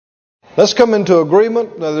Let's come into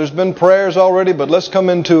agreement. Now, there's been prayers already, but let's come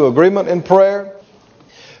into agreement in prayer.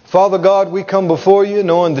 Father God, we come before you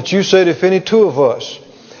knowing that you said if any two of us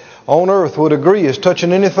on earth would agree as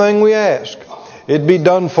touching anything we ask, it'd be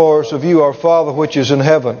done for us of you, our Father which is in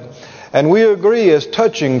heaven. And we agree as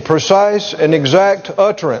touching precise and exact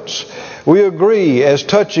utterance. We agree as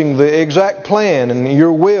touching the exact plan and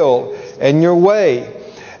your will and your way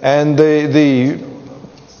and the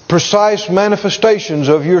precise manifestations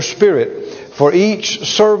of your Spirit for each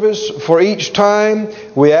service, for each time.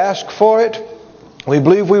 We ask for it. We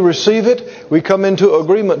believe we receive it. We come into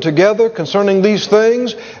agreement together concerning these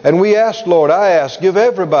things. And we ask, Lord, I ask, give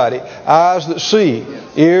everybody eyes that see,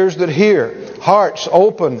 ears that hear, hearts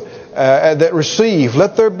open that receive.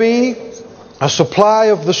 Let there be a supply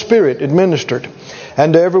of the Spirit administered.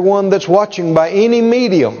 And to everyone that's watching by any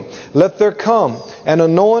medium, let there come an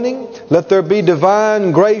anointing. Let there be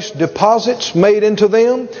divine grace deposits made into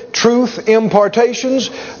them, truth impartations,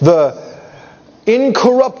 the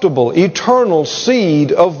incorruptible, eternal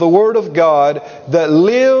seed of the Word of God that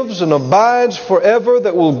lives and abides forever,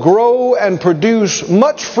 that will grow and produce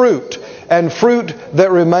much fruit and fruit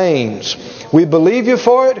that remains. We believe you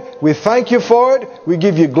for it. We thank you for it. We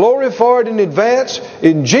give you glory for it in advance.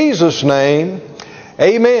 In Jesus' name,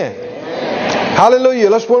 amen. Hallelujah.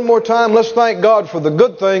 Let's one more time. Let's thank God for the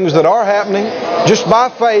good things that are happening just by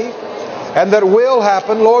faith and that will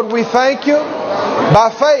happen. Lord, we thank you by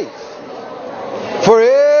faith for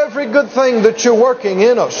every good thing that you're working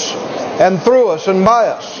in us and through us and by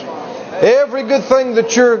us. Every good thing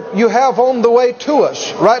that you have on the way to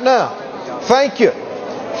us right now. Thank you.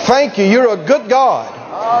 Thank you. You're a good God.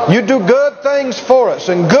 You do good things for us,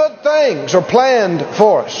 and good things are planned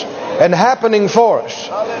for us and happening for us.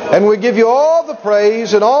 And we give you all the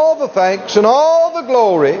praise and all the thanks and all the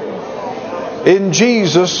glory in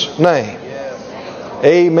Jesus' name.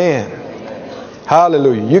 Amen.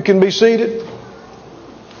 Hallelujah. You can be seated.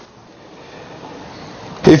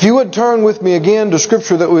 If you would turn with me again to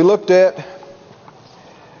Scripture that we looked at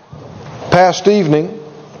past evening.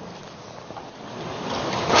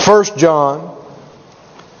 1 John,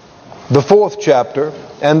 the 4th chapter,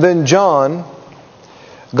 and then John,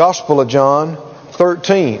 Gospel of John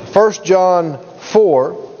 13. 1 John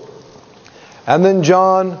 4, and then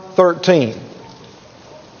John 13.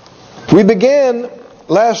 We began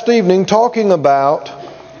last evening talking about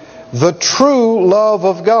the true love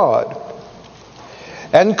of God.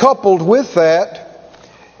 And coupled with that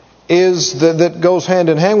is, that goes hand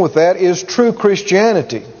in hand with that, is true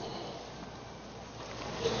Christianity.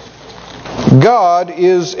 God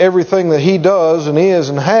is everything that He does and is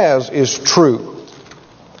and has is true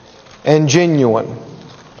and genuine.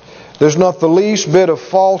 There's not the least bit of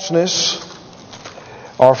falseness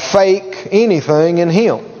or fake anything in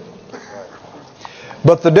Him.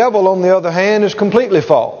 But the devil, on the other hand, is completely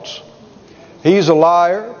false. He's a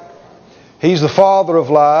liar. He's the father of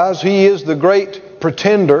lies. He is the great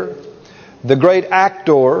pretender, the great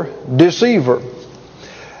actor, deceiver.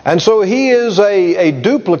 And so he is a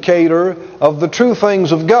duplicator of the true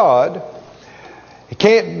things of God. He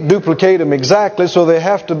can't duplicate them exactly, so there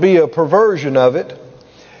have to be a perversion of it.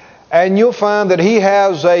 And you'll find that he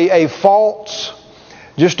has a false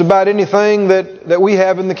just about anything that we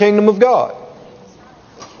have in the kingdom of God.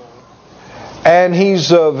 And he's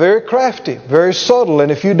very crafty, very subtle.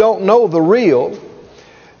 And if you don't know the real,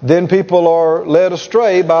 then people are led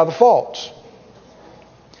astray by the false.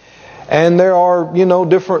 And there are,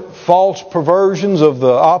 different false perversions of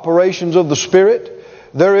the operations of the Spirit.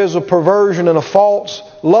 There is a perversion and a false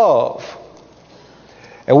love.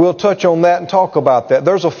 And we'll touch on that and talk about that.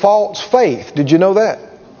 There's a false faith. Did you know that?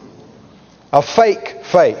 A fake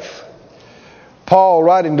faith. Paul,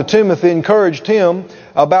 writing to Timothy, encouraged him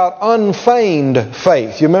about unfeigned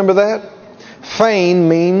faith. You remember that? Feign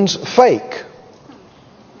means fake.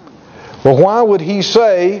 Well, why would he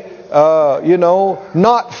say,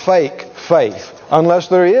 not fake faith, unless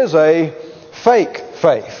there is a fake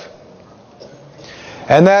faith?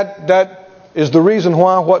 And that is the reason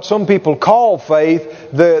why what some people call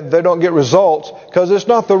faith, they don't get results, because it's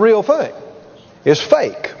not the real thing. It's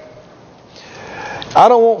fake. I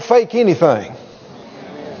don't want fake anything.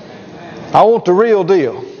 I want the real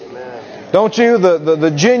deal. Don't you?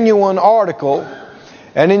 The genuine article,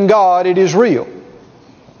 and in God it is real.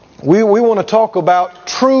 We want to talk about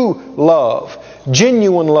true love,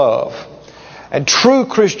 genuine love, and true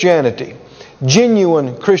Christianity,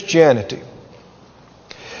 genuine Christianity.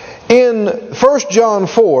 In 1 John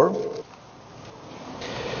 4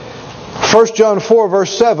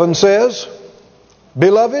 verse 7 says,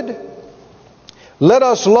 "Beloved, let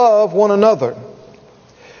us love one another,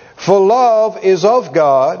 for love is of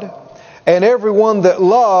God, And everyone that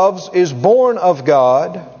loves is born of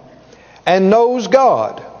God and knows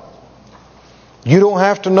God. You don't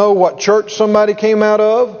have to know what church somebody came out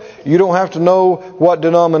of. You don't have to know what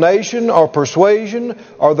denomination or persuasion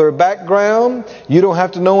or their background. You don't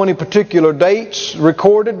have to know any particular dates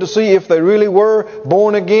recorded to see if they really were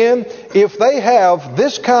born again. If they have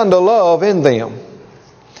this kind of love in them,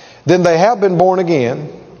 then they have been born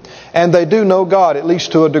again and they do know God, at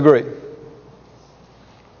least to a degree.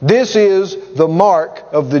 This is the mark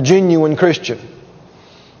of the genuine Christian,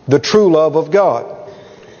 the true love of God.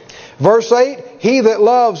 Verse 8, he that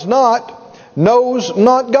loves not knows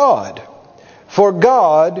not God, for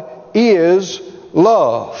God is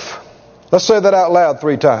love. Let's say that out loud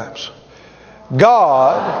 3 times.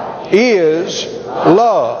 God is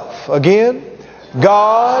love. Again,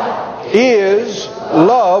 God is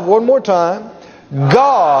love. One more time.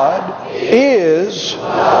 God is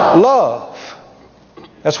love.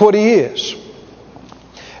 That's what He is.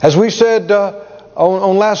 As we said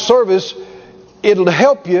on last service, it'll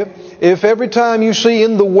help you if every time you see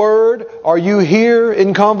in the Word or you hear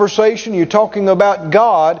in conversation you're talking about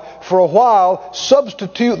God, for a while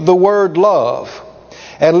substitute the word love.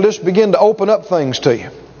 And it'll just begin to open up things to you.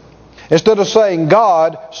 Instead of saying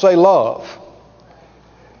God, say love.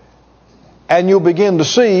 And you'll begin to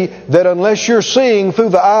see that unless you're seeing through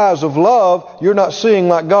the eyes of love, you're not seeing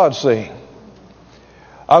like God's seeing.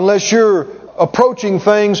 Unless you're approaching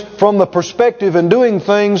things from the perspective and doing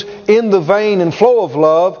things in the vein and flow of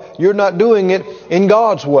love, you're not doing it in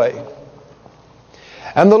God's way.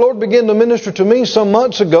 And the Lord began to minister to me some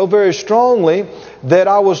months ago very strongly that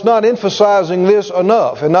I was not emphasizing this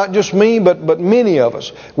enough. And not just me, but many of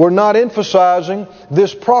us were not emphasizing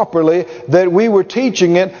this properly, that we were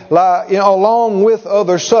teaching it along with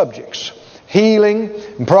other subjects. Healing,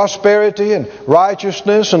 and prosperity, and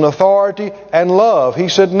righteousness, and authority, and love. He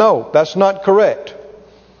said, no, that's not correct.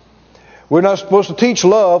 We're not supposed to teach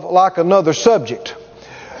love like another subject.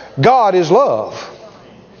 God is love.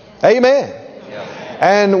 Amen.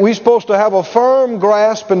 And we're supposed to have a firm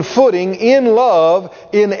grasp and footing in love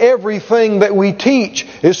in everything that we teach.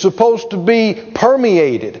 Is supposed to be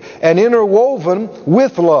permeated and interwoven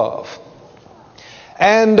with love.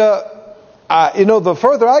 And the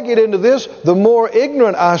further I get into this, the more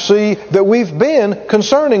ignorant I see that we've been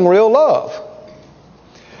concerning real love.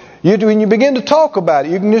 When you begin to talk about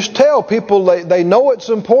it, you can just tell people they know it's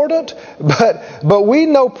important, but we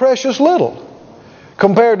know precious little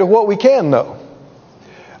compared to what we can know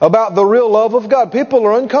about the real love of God. People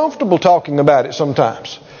are uncomfortable talking about it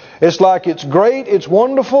sometimes. It's like it's great, it's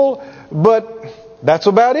wonderful, but that's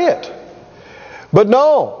about it. But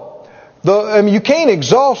no. You can't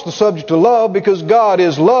exhaust the subject of love because God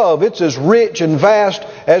is love. It's as rich and vast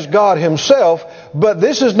as God Himself. But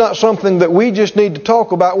this is not something that we just need to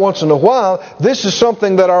talk about once in a while. This is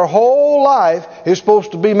something that our whole life is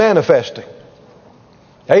supposed to be manifesting.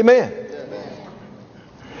 Amen.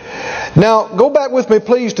 Now, go back with me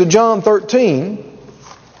please to John 13.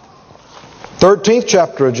 13th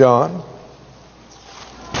chapter of John.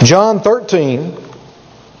 John 13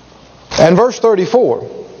 and verse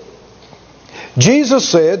 34. Jesus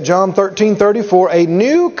said, John 13:34, a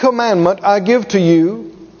new commandment I give to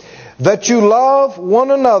you, that you love one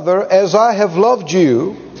another as I have loved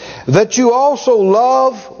you, that you also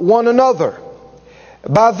love one another.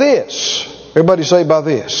 By this, everybody say by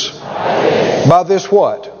this. By this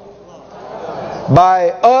what? By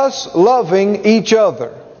us loving each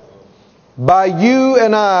other. By you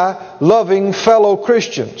and I loving fellow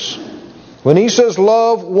Christians. When He says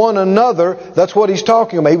love one another, that's what He's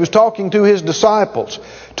talking about. He was talking to His disciples,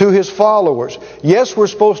 to His followers. Yes, we're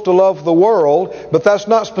supposed to love the world, but that's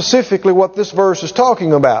not specifically what this verse is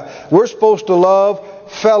talking about. We're supposed to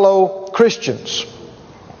love fellow Christians.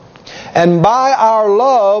 And by our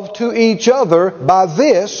love to each other, by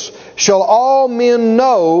this shall all men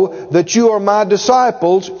know that you are my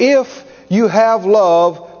disciples, if you have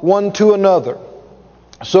love one to another.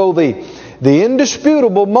 So the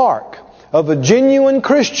indisputable mark of a genuine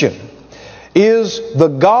Christian is the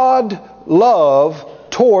God love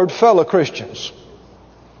toward fellow Christians.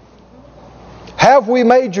 Have we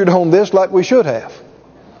majored on this like we should have?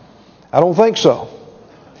 I don't think so.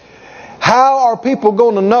 How are people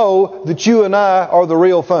going to know that you and I are the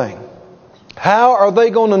real thing? How are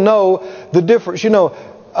they going to know the difference?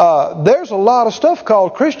 There's a lot of stuff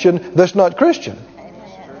called Christian that's not Christian.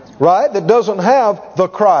 Right? That doesn't have the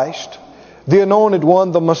Christ, the Anointed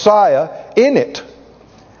One, the Messiah in it.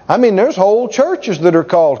 I mean, there's whole churches that are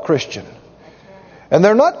called Christian. And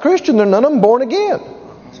they're not Christian, they're none of them born again.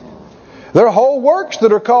 There are whole works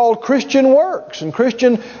that are called Christian works and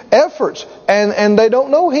Christian efforts, and they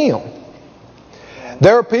don't know Him.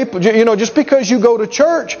 There are people, just because you go to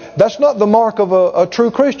church, that's not the mark of a true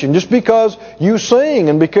Christian. Just because you sing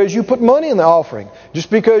and because you put money in the offering, just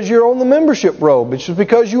because you're on the membership robe, it's just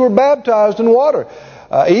because you were baptized in water,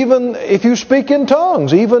 even if you speak in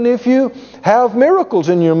tongues, even if you have miracles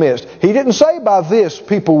in your midst. He didn't say by this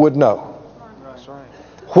people would know.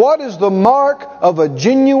 What is the mark of a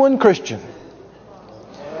genuine Christian?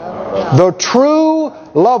 The true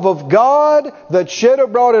love of God that's shed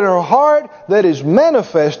abroad in our heart, that is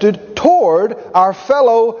manifested toward our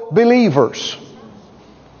fellow believers.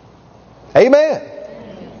 Amen.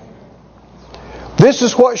 This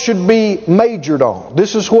is what should be majored on.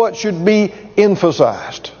 This is what should be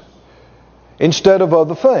emphasized instead of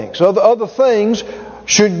other things. Other things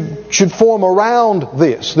should form around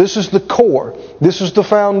this. This is the core. This is the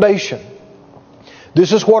foundation.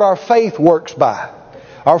 This is what our faith works by.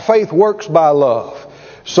 Our faith works by love.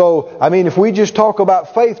 So, if we just talk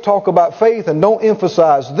about faith and don't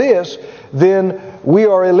emphasize this, then we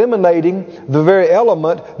are eliminating the very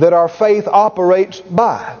element that our faith operates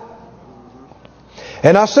by.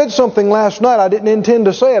 And I said something last night, I didn't intend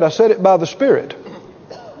to say it, I said it by the Spirit.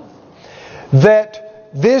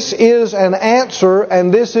 That this is an answer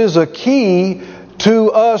and this is a key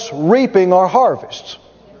to us reaping our harvests.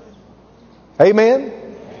 Amen?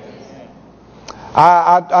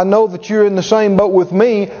 I know that you're in the same boat with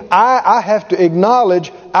me. I have to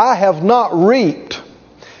acknowledge I have not reaped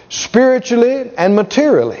spiritually and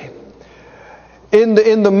materially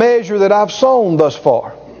in the measure that I've sown thus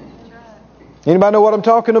far. Anybody know what I'm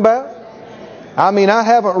talking about? I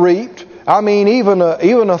haven't reaped. Even a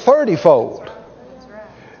 30-fold.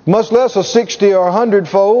 Much less a 60 or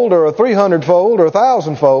 100-fold or a 300-fold or a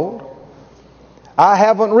 1,000-fold. I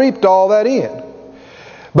haven't reaped all that in.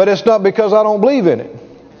 But it's not because I don't believe in it.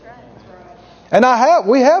 And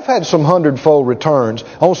we have had some 100-fold returns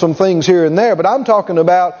on some things here and there, but I'm talking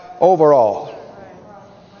about overall.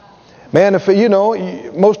 Man, if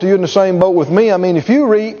most of you in the same boat with me, if you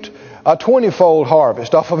reaped a 20-fold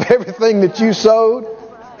harvest off of everything that you sowed,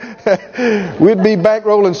 we'd be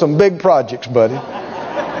bankrolling some big projects, buddy.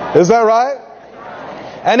 Is that right?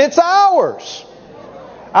 And it's ours.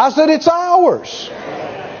 I said it's ours.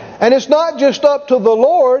 And it's not just up to the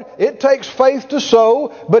Lord. It takes faith to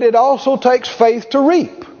sow, but it also takes faith to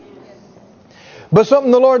reap. But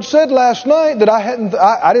something the Lord said last night that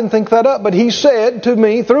I didn't think that up, but He said to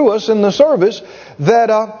me through us in the service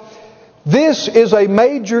that this is a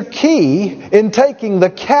major key in taking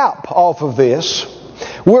the cap off of this.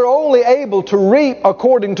 We're only able to reap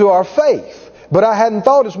according to our faith. But I hadn't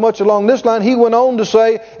thought as much along this line. He went on to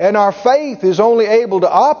say, and our faith is only able to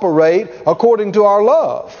operate according to our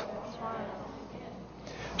love.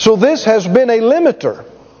 So this has been a limiter.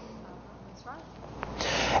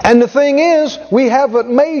 And the thing is, we haven't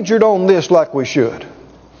majored on this like we should.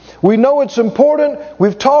 We know it's important,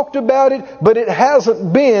 we've talked about it, but it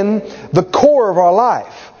hasn't been the core of our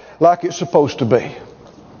life like it's supposed to be.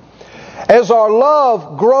 As our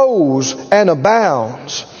love grows and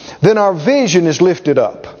abounds, then our vision is lifted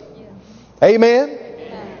up. Amen?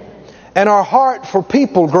 And our heart for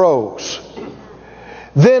people grows.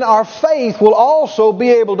 Then our faith will also be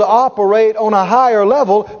able to operate on a higher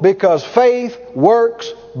level because faith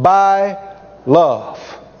works by love.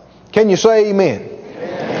 Can you say amen?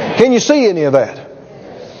 Amen. Can you see any of that?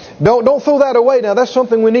 Don't throw that away now. That's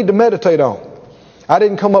something we need to meditate on. I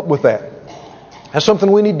didn't come up with that. That's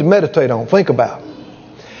something we need to meditate on. Think about.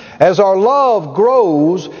 As our love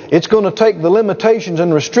grows, it's going to take the limitations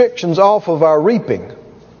and restrictions off of our reaping.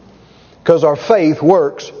 Because our faith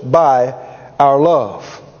works by our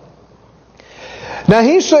love. Now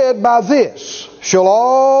He said, by this shall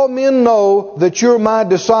all men know that you're my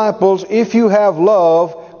disciples if you have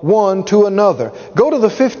love one to another. Go to the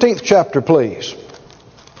 15th chapter, please.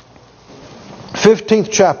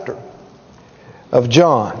 15th chapter of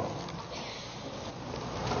John.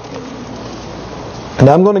 And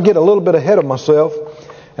I'm going to get a little bit ahead of myself,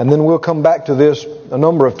 and then we'll come back to this a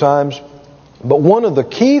number of times. But one of the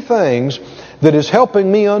key things that is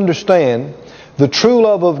helping me understand the true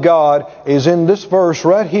love of God is in this verse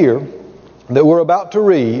right here that we're about to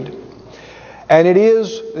read. And it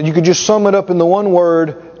is, you could just sum it up in the one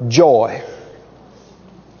word, joy.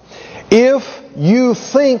 If you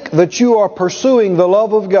think that you are pursuing the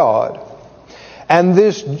love of God, and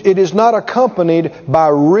it is not accompanied by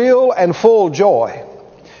real and full joy,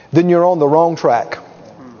 then you're on the wrong track.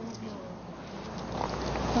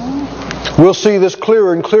 We'll see this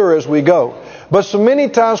clearer and clearer as we go. But so many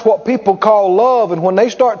times what people call love, and when they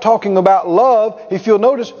start talking about love, if you'll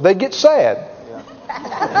notice, they get sad.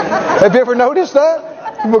 Have you ever noticed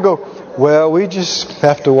that? People go, well, we just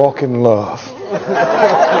have to walk in love.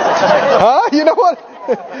 Huh? You know what?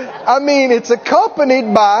 I mean, it's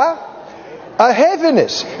accompanied by a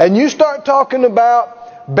heaviness. And you start talking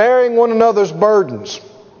about bearing one another's burdens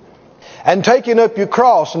and taking up your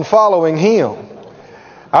cross and following Him.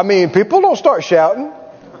 I mean, people don't start shouting,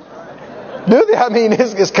 do they? I mean,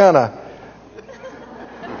 it's kind of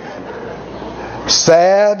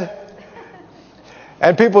sad.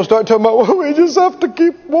 And people start talking about, well, we just have to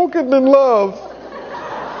keep walking in love.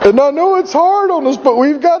 And I know it's hard on us, but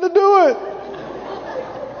we've got to do it.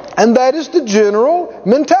 And that is the general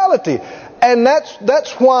mentality. And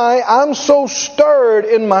that's why I'm so stirred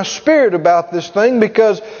in my spirit about this thing,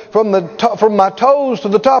 because from my toes to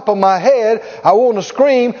the top of my head, I want to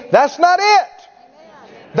scream, that's not it.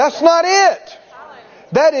 That's not it.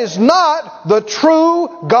 That is not the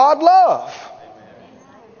true God love.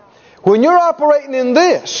 When you're operating in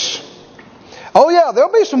this, oh yeah,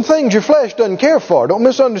 there'll be some things your flesh doesn't care for. Don't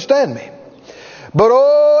misunderstand me. But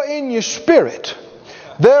oh, in your spirit,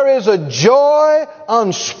 there is a joy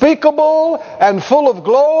unspeakable and full of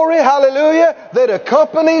glory, hallelujah, that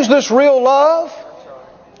accompanies this real love.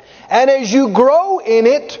 And as you grow in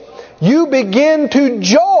it, you begin to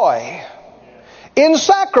joy in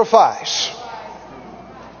sacrifice.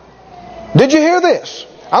 Did you hear this?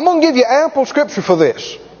 I'm going to give you ample scripture for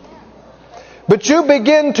this. But you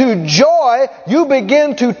begin to joy, you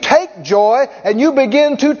begin to take joy, and you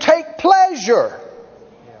begin to take pleasure.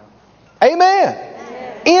 Amen.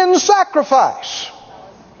 In sacrifice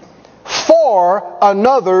for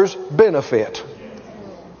another's benefit.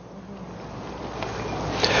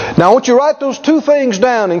 Now I want you to write those two things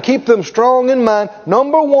down and keep them strong in mind.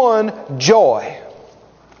 Number one, joy.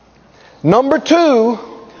 Number two,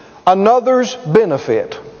 another's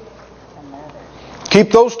benefit.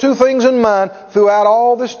 Keep those two things in mind throughout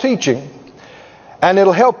all this teaching, and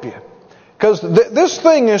it'll help you. Because this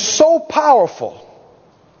thing is so powerful.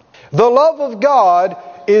 The love of God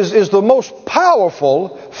is the most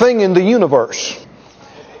powerful thing in the universe.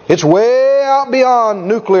 It's way out beyond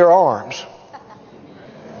nuclear arms.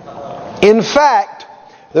 In fact,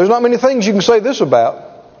 there's not many things you can say this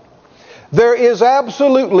about. There is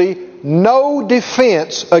absolutely no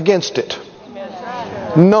defense against it.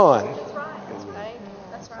 None.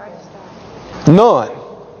 None.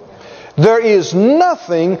 There is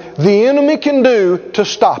nothing the enemy can do to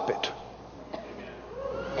stop it.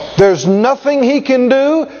 There's nothing he can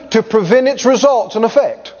do to prevent its results and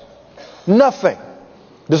effect. Nothing.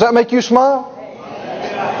 Does that make you smile?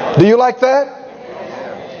 Do you like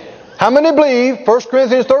that? How many believe 1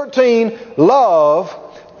 Corinthians 13, love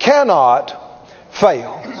cannot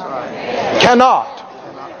fail?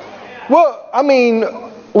 Cannot. Well, I mean,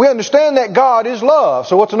 we understand that God is love.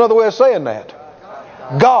 So what's another way of saying that?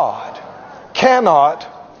 God cannot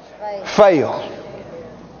fail.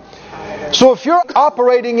 So if you're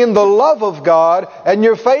operating in the love of God and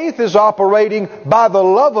your faith is operating by the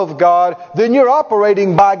love of God, then you're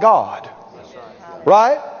operating by God.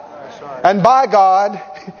 Right? And by God,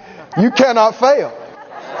 you cannot fail.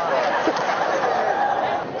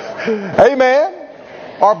 Amen?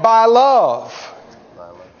 Or by love,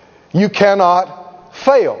 you cannot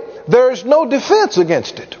fail. There is no defense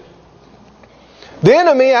against it. The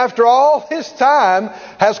enemy, after all his time,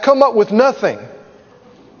 has come up with nothing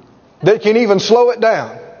that can even slow it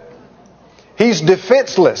down. He's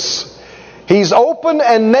defenseless. He's open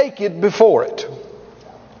and naked before it.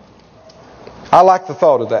 I like the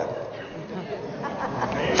thought of that.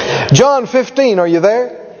 John 15, are you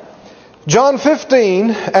there? John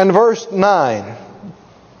 15 and verse 9.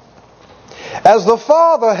 As the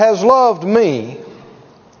Father has loved me,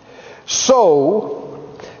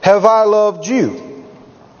 so have I loved you.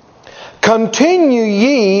 Continue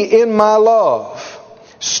ye in my love.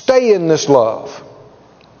 Stay in this love.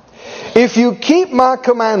 If you keep my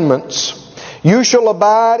commandments, you shall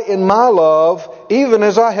abide in my love, even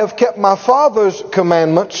as I have kept my Father's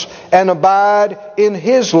commandments and abide in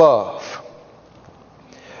His love.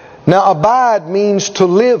 Now, abide means to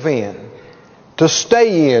live in, to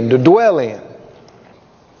stay in, to dwell in.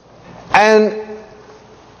 And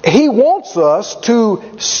He wants us to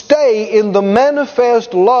stay in the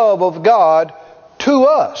manifest love of God to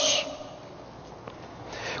us.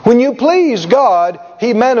 When you please God,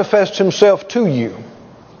 He manifests Himself to you.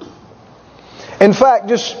 In fact,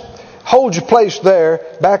 just hold your place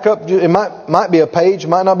there. Back up. It might be a page.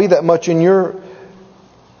 Might not be that much in your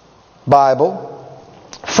Bible.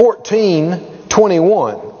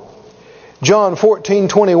 14:21. John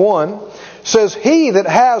 14:21 says, He that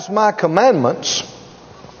has my commandments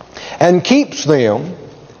and keeps them.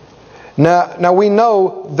 Now we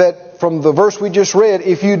know that from the verse we just read,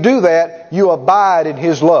 if you do that, you abide in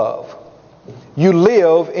His love. You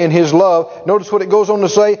live in His love. Notice what it goes on to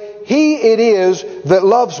say. He it is that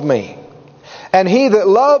loves me. And he that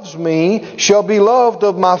loves me shall be loved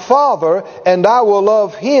of my Father, and I will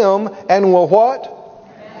love him and will what?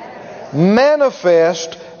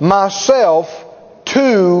 Manifest myself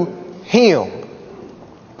to him.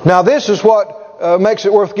 Now this is what makes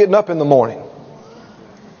it worth getting up in the morning.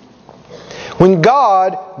 When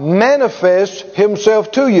God manifests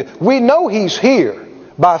Himself to you, we know He's here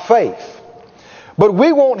by faith. But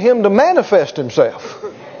we want Him to manifest Himself.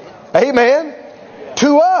 Amen?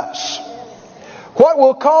 To us. What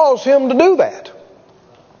will cause Him to do that?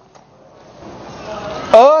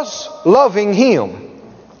 Us loving Him.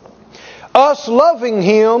 Us loving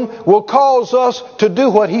Him will cause us to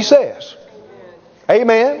do what He says.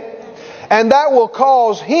 Amen? And that will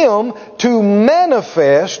cause Him to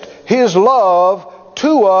manifest His love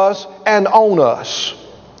to us and on us.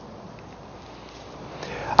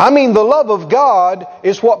 I mean, the love of God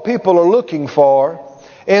is what people are looking for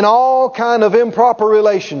in all kind of improper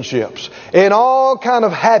relationships, in all kind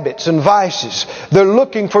of habits and vices. They're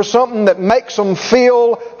looking for something that makes them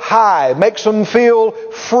feel high, makes them feel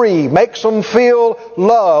free, makes them feel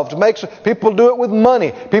loved. People do it with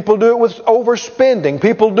money. People do it with overspending.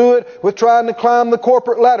 People do it with trying to climb the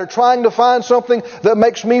corporate ladder, trying to find something that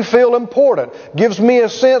makes me feel important, gives me a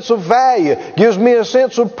sense of value, gives me a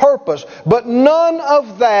sense of purpose. But none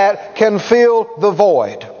of that can fill the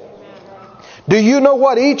void. Do you know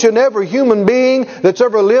what each and every human being that's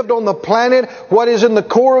ever lived on the planet, what is in the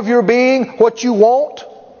core of your being, what you want?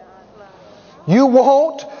 You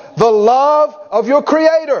want the love of your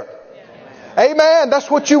Creator. Amen. That's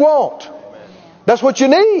what you want. That's what you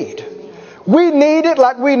need. We need it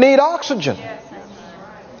like we need oxygen.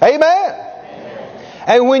 Amen.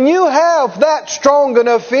 And when you have that strong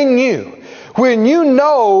enough in you, when you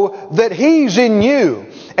know that He's in you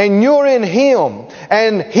and you're in Him,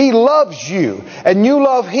 and He loves you, and you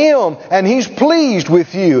love Him, and He's pleased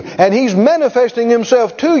with you, and He's manifesting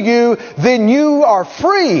Himself to you, then you are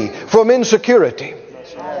free from insecurity.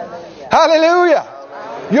 Hallelujah!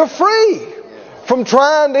 You're free from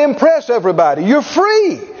trying to impress everybody. You're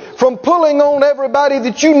free from pulling on everybody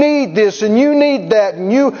that you need this and you need that, and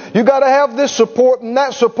you got to have this support and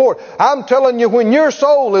that support. I'm telling you, when your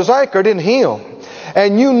soul is anchored in Him,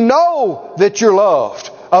 and you know that you're loved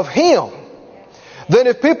of Him, then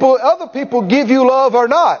if other people give you love or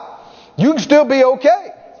not, you can still be okay.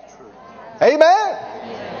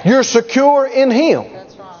 Amen? You're secure in Him.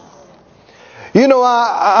 You know,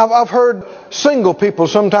 I've heard single people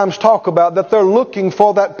sometimes talk about that they're looking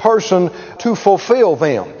for that person to fulfill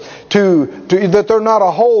them. That they're not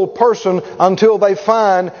a whole person until they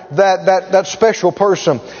find that special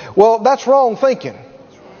person. Well, that's wrong thinking.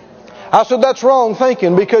 I said that's wrong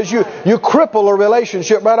thinking, because you cripple a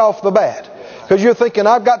relationship right off the bat. Because you're thinking,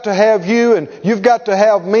 I've got to have you and you've got to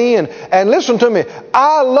have me. And listen to me,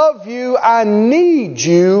 I love you, I need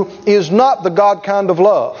you is not the God kind of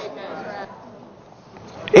love.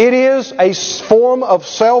 It is a form of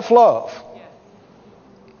self-love.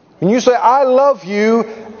 When you say, I love you,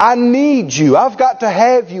 I need you, I've got to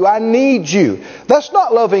have you, I need you. That's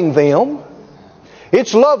not loving them.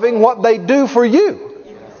 It's loving what they do for you.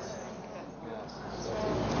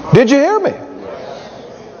 Did you hear me?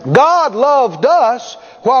 God loved us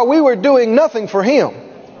while we were doing nothing for Him.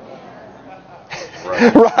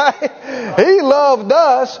 Right? He loved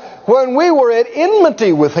us when we were at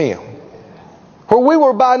enmity with Him. When we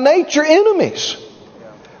were by nature enemies.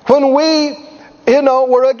 When we,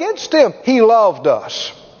 were against Him. He loved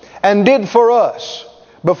us and did for us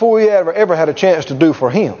before we ever had a chance to do for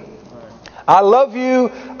Him. I love you,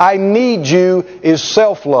 I need you is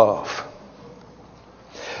self-love.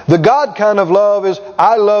 The God kind of love is,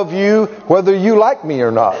 I love you whether you like me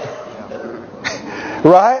or not.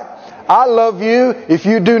 Right? I love you if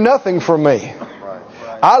you do nothing for me.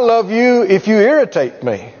 I love you if you irritate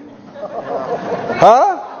me.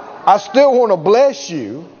 Huh? I still want to bless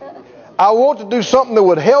you. I want to do something that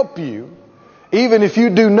would help you, even if you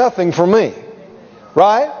do nothing for me.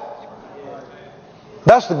 Right?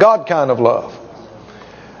 That's the God kind of love.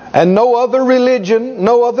 And no other religion,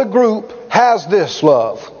 no other group has this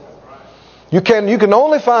love. You can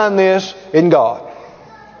only find this in God.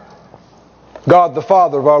 God the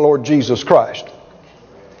Father of our Lord Jesus Christ.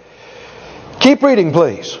 Keep reading,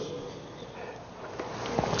 please.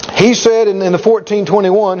 He said in the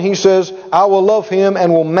 14:21, He says, I will love him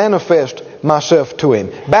and will manifest myself to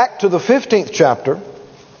him. Back to the 15th chapter,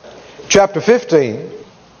 chapter 15,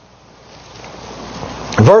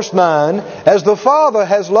 verse 9, as the Father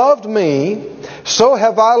has loved me, so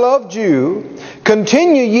have I loved you.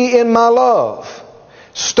 Continue ye in my love.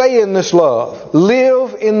 Stay in this love.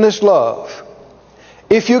 Live in this love.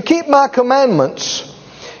 If you keep my commandments,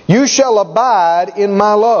 you shall abide in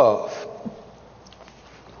my love,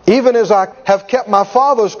 even as I have kept my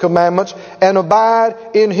Father's commandments and abide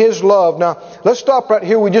in His love. Now, let's stop right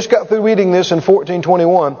here. We just got through reading this in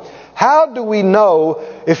 14:21. How do we know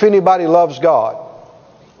if anybody loves God?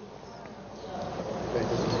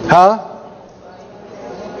 Huh?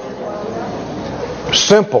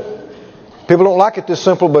 Simple. People don't like it this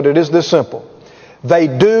simple, but it is this simple. They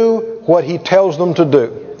do what He tells them to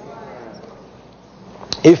do.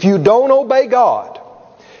 If you don't obey God,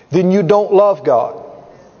 then you don't love God.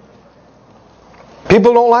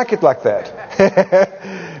 People don't like it like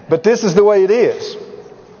that. But this is the way it is.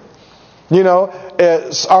 You know,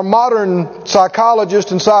 our modern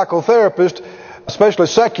psychologists and psychotherapists, especially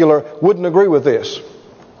secular, wouldn't agree with this.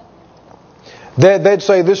 They'd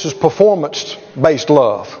say this is performance-based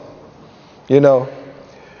love. You know,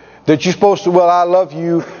 that you're supposed to, well, I love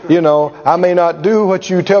you, you know, I may not do what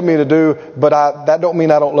you tell me to do, but that don't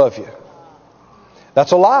mean I don't love you.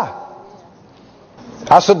 That's a lie.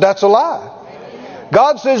 I said, that's a lie.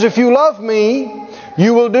 God says, if you love me,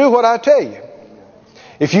 you will do what I tell you.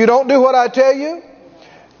 If you don't do what I tell you,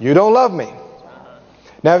 you don't love me.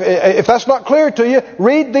 Now, if that's not clear to you,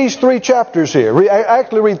 read these 3 chapters here.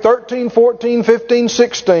 Actually read 13, 14, 15,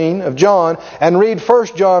 16 of John, and read 1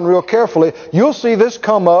 John real carefully. You'll see this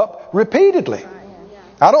come up repeatedly.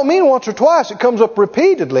 I don't mean once or twice. It comes up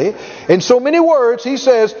repeatedly. In so many words, he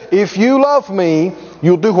says, if you love me,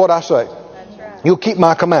 you'll do what I say. You'll keep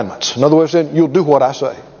my commandments. In other words, you'll do what I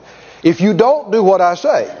say. If you don't do what I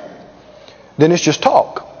say, then it's just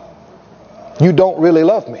talk. You don't really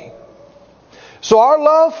love me. So our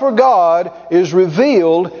love for God is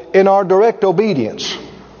revealed in our direct obedience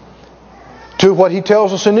to what He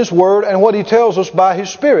tells us in His Word and what He tells us by His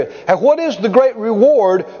Spirit. And what is the great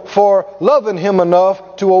reward for loving Him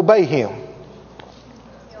enough to obey Him?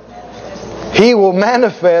 He will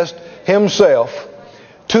manifest Himself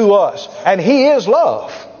to us. And He is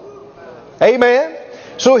love. Amen?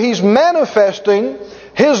 So He's manifesting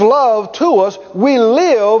His love to us. We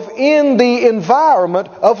live in the environment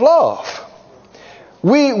of love.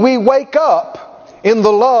 We wake up in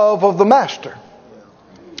the love of the Master.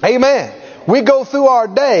 Amen. We go through our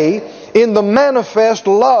day in the manifest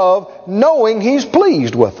love, knowing He's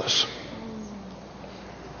pleased with us.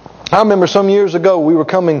 I remember some years ago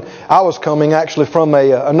I was coming actually from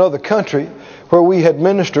another country where we had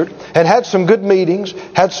ministered and had some good meetings,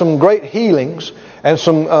 had some great healings, and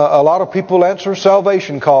a lot of people answer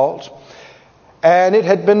salvation calls. And it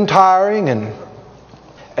had been tiring,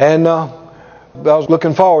 and I was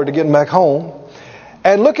looking forward to getting back home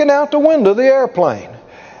and looking out the window of the airplane.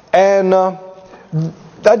 And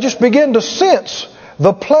I just began to sense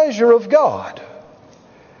the pleasure of God.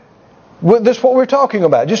 This is what we're talking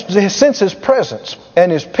about. Just to sense His presence and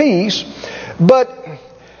His peace. But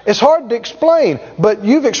it's hard to explain. But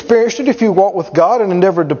you've experienced it if you walk with God and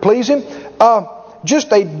endeavored to please Him.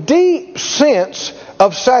 Just a deep sense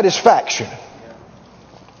of satisfaction.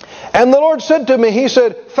 And the Lord said to me, He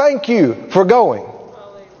said, thank you for going.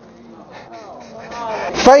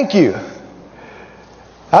 Thank you.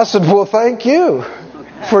 I said, well, thank you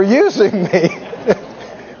for using me.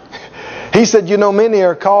 He said, you know, many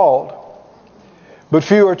are called, but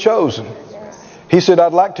few are chosen. He said,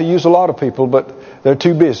 I'd like to use a lot of people, but they're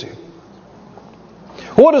too busy.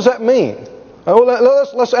 What does that mean?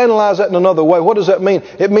 Let's analyze that in another way. What does that mean?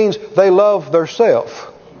 It means they love theirself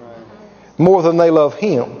more than they love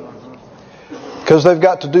Him. Because they've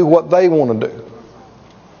got to do what they want to do.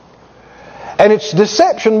 And it's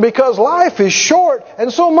deception because life is short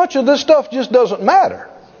and so much of this stuff just doesn't matter.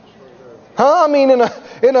 I mean, in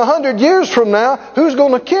 100 years from now, who's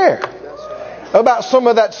going to care about some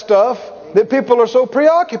of that stuff that people are so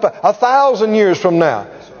preoccupied? 1,000 years from now,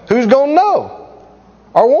 who's going to know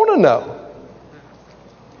or want to know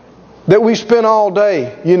that we spent all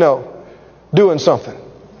day, doing something?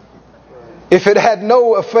 If it had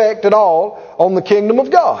no effect at all on the kingdom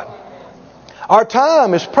of God. Our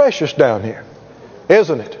time is precious down here,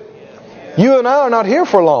 isn't it? You and I are not here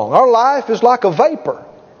for long. Our life is like a vapor.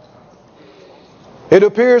 It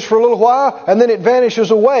appears for a little while and then it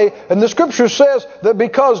vanishes away. And the Scripture says that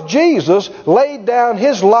because Jesus laid down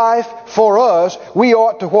His life for us, we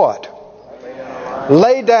ought to what?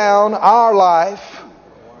 Lay down our life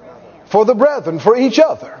for the brethren, for each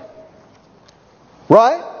other.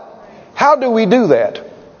 Right? How do we do that?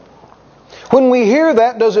 When we hear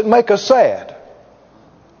that, does it make us sad?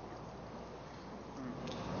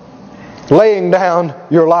 Laying down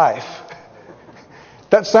your life.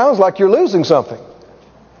 That sounds like you're losing something.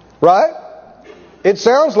 Right? it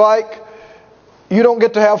sounds like you don't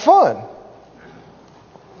get to have fun.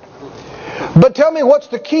 But tell me, what's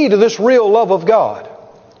the key to this real love of God?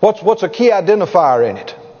 What's a key identifier in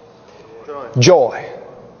it? Joy.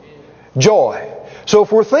 Joy. So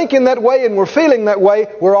if we're thinking that way and we're feeling that way,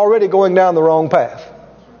 we're already going down the wrong path.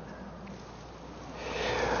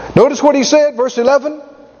 Notice what he said, verse 11.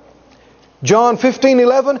 John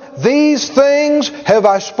 15:11. These things have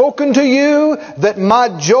I spoken to you, that my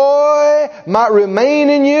joy might remain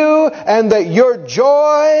in you, and that your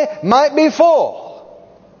joy might be full.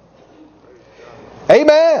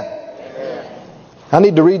 Amen. I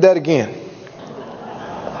need to read that again.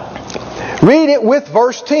 Read it with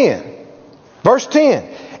verse 10. Verse 10.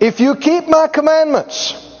 If you keep my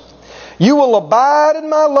commandments, you will abide in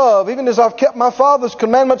my love, even as I've kept my Father's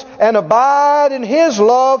commandments and abide in His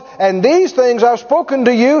love. And these things I've spoken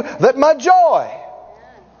to you, that my joy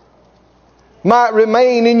might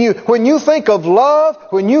remain in you. When you think of love,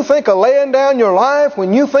 when you think of laying down your life,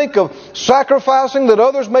 when you think of sacrificing that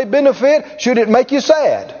others may benefit, should it make you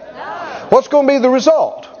sad? No. What's going to be the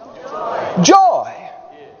result? Joy.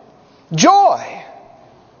 Joy.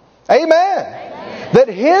 Amen. That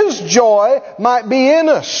His joy might be in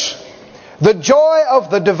us. The joy of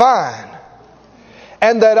the divine.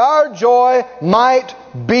 And that our joy might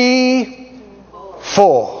be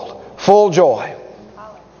full. Full joy.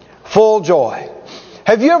 Full joy.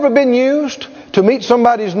 Have you ever been used to meet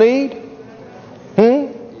somebody's need?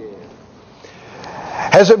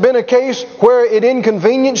 Has it been a case where it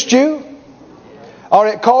inconvenienced you? Or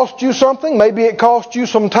it cost you something? Maybe it cost you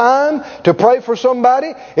some time to pray for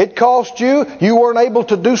somebody. It cost you weren't able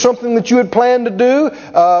to do something that you had planned to do.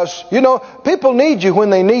 People need you when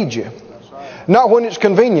they need you. Not when it's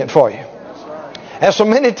convenient for you. And so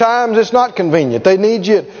many times it's not convenient. They need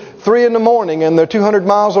you at 3 in the morning and they're 200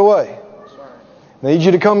 miles away. They need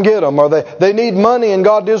you to come get them. Or they need money and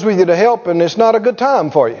God deals with you to help and it's not a good time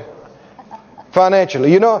for you.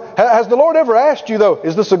 Financially. Has the Lord ever asked you though,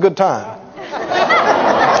 is this a good time?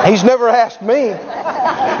 He's never asked me.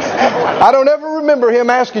 I don't ever remember Him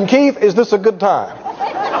asking Keith, is this a good time?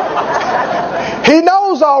 He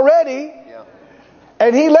knows already.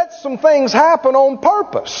 And He lets some things happen on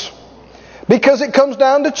purpose. Because it comes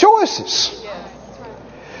down to choices.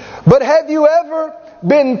 But have you ever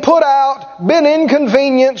been put out, been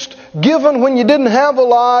inconvenienced, given when you didn't have a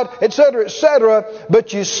lot, etc.,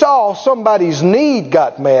 but you saw somebody's need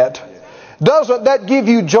got met? Doesn't that give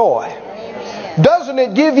you joy? Doesn't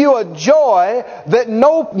it give you a joy that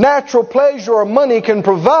no natural pleasure or money can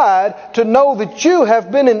provide to know that you have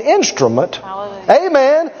been an instrument,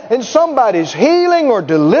 amen, in somebody's healing or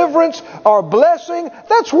deliverance or blessing?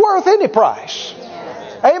 That's worth any price.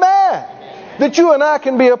 Amen. That you and I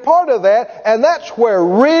can be a part of that, and that's where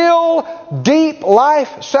real deep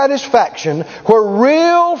life satisfaction, where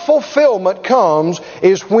real fulfillment comes,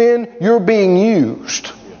 is when you're being used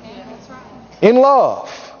in love,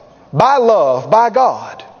 by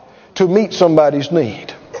God, to meet somebody's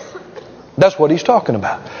need. That's what he's talking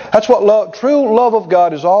about. That's what true love of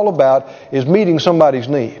God is all about, is meeting somebody's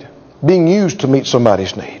need, being used to meet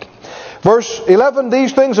somebody's need. Verse 11,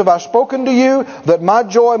 these things have I spoken to you, that my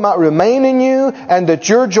joy might remain in you, and that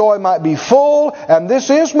your joy might be full. And this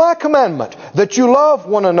is my commandment, that you love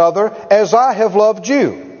one another as I have loved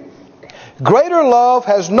you. Greater love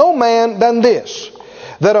has no man than this,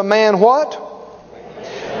 that a man what?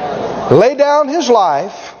 Lay down his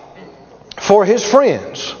life for his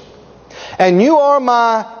friends. And you are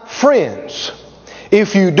my friends,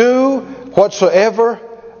 if you do whatsoever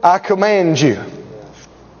I command you.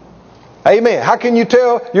 Amen. How can you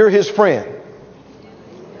tell you're His friend?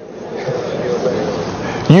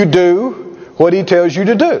 You do what He tells you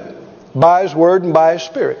to do, by His Word and by His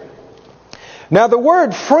Spirit. Now the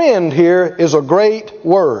word friend here is a great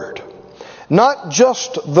word. Not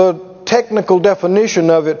just the technical definition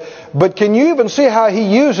of it, but can you even see how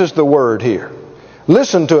he uses the word here?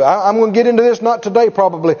 Listen to it. I'm going to get into this not today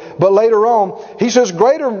probably, but later on. He says,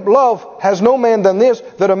 greater love has no man than this,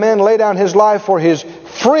 that a man lay down his life for his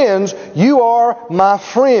friends. You are my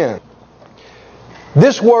friend.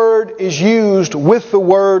 This word is used with the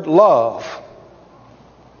word love.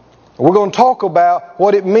 We're going to talk about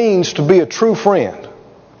what it means to be a true friend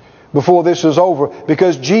before this is over,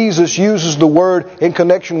 because Jesus uses the word in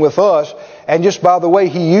connection with us, and just by the way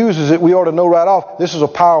He uses it, we ought to know right off, this is a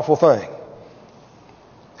powerful thing.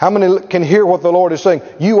 How many can hear what the Lord is saying?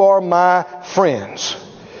 You are my friends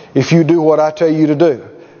if you do what I tell you to do.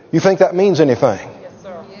 You think that means anything? Yes,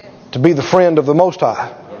 sir. To be the friend of the Most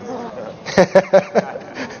High.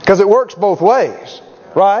 Because it works both ways,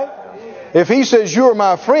 right? If He says you're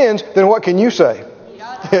my friends, then what can you say?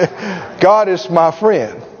 God is my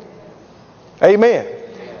friend. Amen.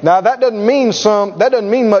 Now that doesn't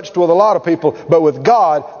mean much to a lot of people, but with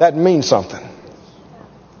God that means something.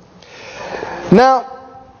 Now,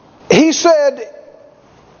 He said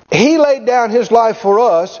He laid down His life for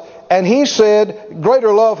us, and He said,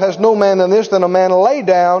 greater love has no man than this, than a man lay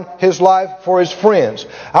down his life for his friends.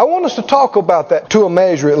 I want us to talk about that to a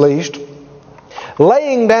measure at least.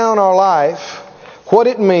 Laying down our life, what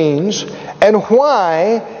it means, and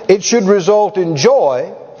why it should result in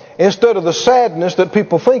joy instead of the sadness that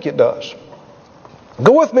people think it does.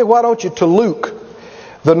 Go with me, why don't you, to Luke,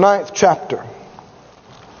 the 9th chapter.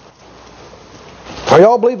 Are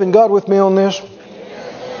y'all believing God with me on this?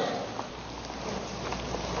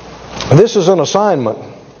 This is an assignment.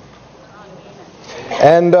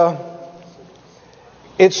 And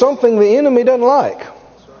it's something the enemy doesn't like.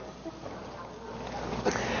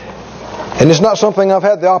 And it's not something I've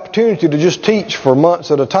had the opportunity to just teach for months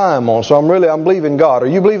at a time on. So I'm believing God. Are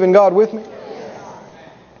you believing God with me?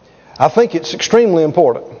 I think it's extremely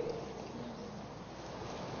important.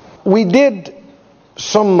 We did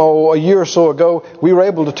a year or so ago, we were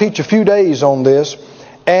able to teach a few days on this.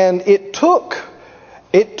 And it took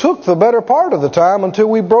the better part of the time until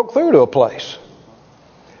we broke through to a place.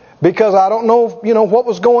 Because I don't know, what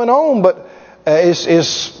was going on, but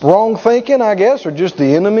it's wrong thinking, I guess, or just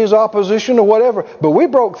the enemy's opposition or whatever. But we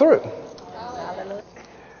broke through.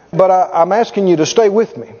 But I'm asking you to stay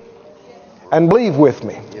with me and believe with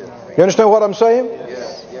me. You understand what I'm saying?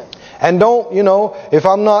 And don't, if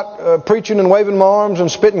I'm not preaching and waving my arms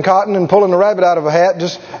and spitting cotton and pulling a rabbit out of a hat,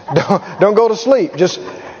 just don't go to sleep. Just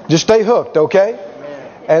stay hooked, okay?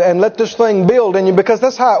 And let this thing build in you, because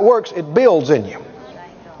that's how it works. It builds in you.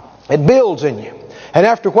 It builds in you. And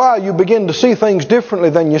after a while, you begin to see things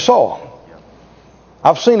differently than you saw.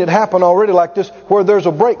 I've seen it happen already like this, where there's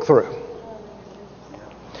a breakthrough.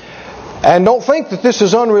 And don't think that this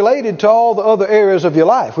is unrelated to all the other areas of your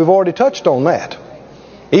life. We've already touched on that.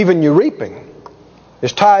 Even your reaping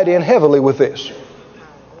is tied in heavily with this.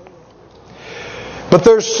 But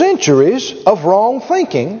there's centuries of wrong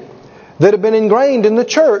thinking that have been ingrained in the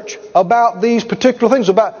church about these particular things,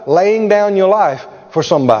 about laying down your life for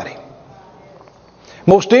somebody.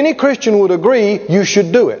 Most any Christian would agree you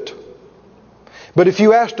should do it. But if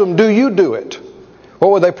you asked them, do you do it?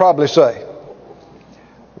 What would they probably say?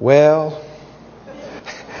 Well,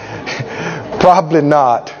 probably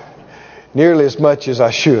not nearly as much as I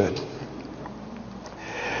should.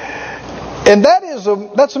 And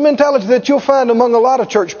that's a mentality that you'll find among a lot of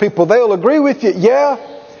church people. They'll agree with you, yeah,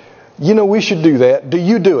 we should do that. Do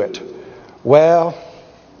you do it? Well,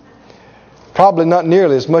 probably not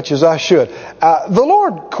nearly as much as I should. The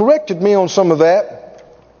Lord corrected me on some of that.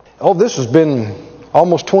 This has been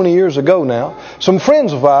almost 20 years ago now. Some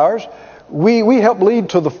friends of ours, we helped lead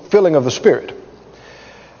to the filling of the Spirit.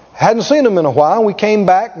 Hadn't seen them in a while. We came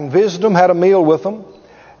back and visited them, had a meal with them.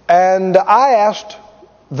 And I asked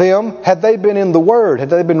them, had they been in the Word? Had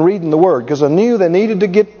they been reading the Word? Because I knew they needed to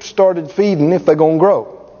get started feeding if they're going to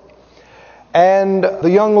grow. And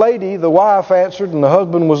the young lady, the wife, answered, and the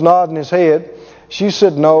husband was nodding his head. She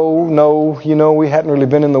said, no, we hadn't really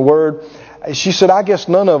been in the Word. She said, I guess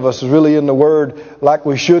none of us is really in the Word like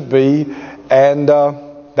we should be. And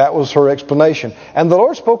that was her explanation. And the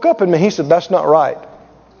Lord spoke up in me. He said, that's not right.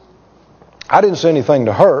 I didn't say anything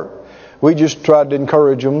to her. We just tried to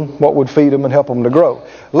encourage them, what would feed them and help them to grow.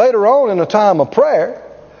 Later on in a time of prayer,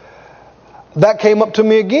 that came up to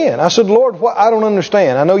me again. I said, Lord, I don't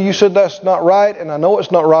understand. I know you said that's not right, and I know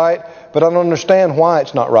it's not right, but I don't understand why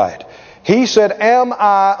it's not right. He said, am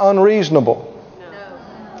I unreasonable?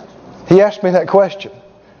 No. He asked me that question.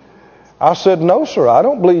 I said, no, sir, I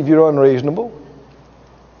don't believe you're unreasonable.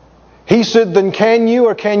 He said, then can you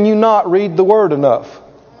or can you not read the Word enough?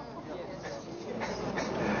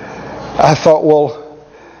 I thought, well,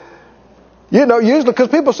 usually, because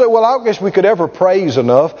people say, well, I don't guess we could ever praise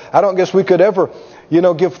enough. I don't guess we could ever,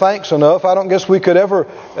 give thanks enough. I don't guess we could ever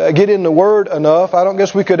get in the Word enough. I don't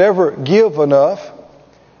guess we could ever give enough.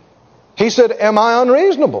 He said, am I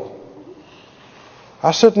unreasonable?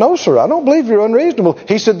 I said, no, sir, I don't believe you're unreasonable.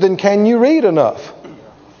 He said, then can you read enough?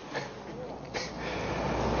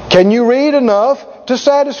 Can you read enough to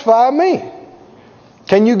satisfy me?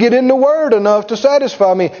 Can you get in the Word enough to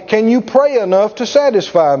satisfy me? Can you pray enough to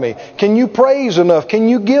satisfy me? Can you praise enough? Can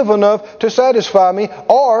you give enough to satisfy me?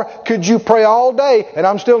 Or could you pray all day and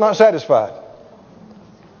I'm still not satisfied?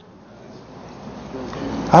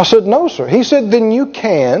 I said, no, sir. He said, then you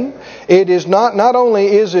can. It is not only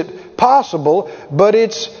is it possible, but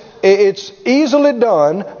it's easily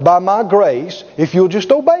done by my grace if you'll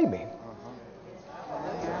just obey me.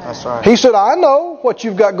 That's right. He said, I know what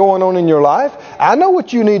you've got going on in your life. I know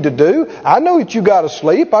what you need to do. I know that you got to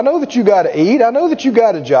sleep. I know that you got to eat. I know that you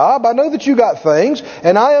got a job. I know that you got things.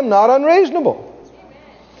 And I am not unreasonable.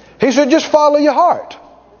 He said, just follow your heart.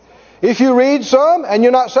 If you read some and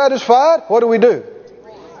you're not satisfied, what do?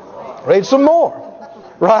 Read some more.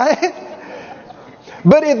 Right?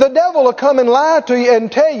 But if the devil will come and lie to you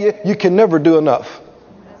and tell you, you can never do enough.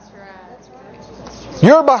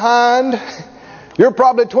 You're behind. You're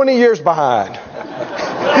probably 20 years behind.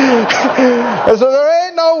 And so there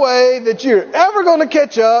ain't no way that you're ever going to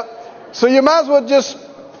catch up. So you might as well just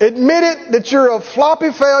admit it that you're a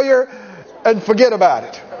floppy failure and forget about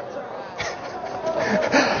it.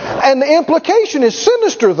 And the implication is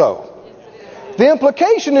sinister, though. The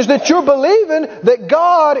implication is that you're believing that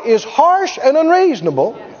God is harsh and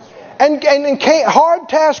unreasonable and hard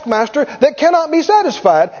taskmaster that cannot be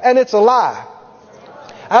satisfied. And it's a lie.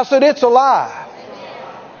 I said, it's a lie.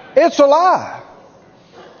 It's a lie.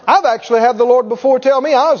 I've actually had the Lord before tell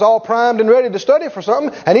me I was all primed and ready to study for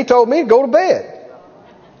something, and He told me to go to bed.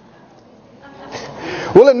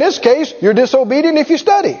 Well, in this case, you're disobedient if you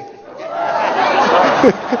study.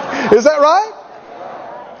 Is that right?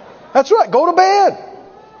 That's right. Go to bed.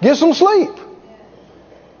 Get some sleep.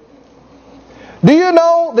 Do you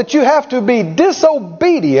know that you have to be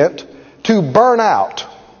disobedient to burn out?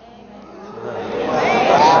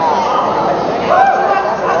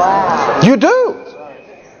 You do.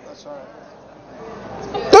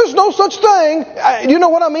 There's no such thing. You know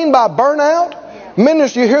what I mean by burnout?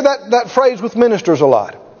 Minister, you hear that phrase with ministers a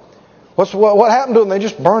lot. What happened to them? They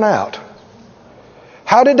just burn out.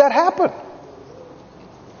 How did that happen?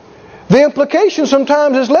 The implication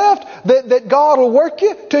sometimes is left that God will work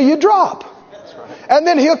you till you drop. And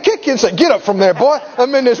then He'll kick you and say, get up from there, boy. I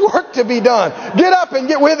mean, there's work to be done. Get up and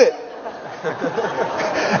get with it.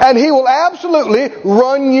 And He will absolutely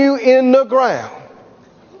run you in the ground.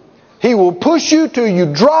 He will push you till you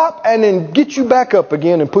drop and then get you back up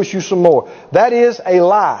again and push you some more. That is a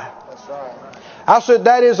lie. I said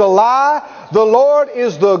that is a lie. The Lord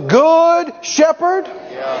is the good shepherd.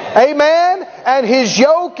 Yeah. Amen. And His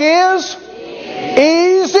yoke is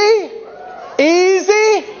easy.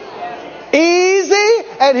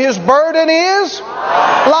 And His burden is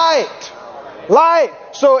light.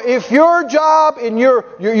 So if your job and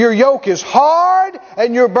your yoke is hard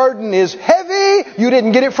and your burden is heavy, you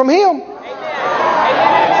didn't get it from Him.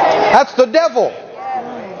 That's the devil.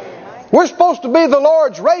 We're supposed to be the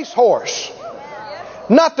Lord's racehorse,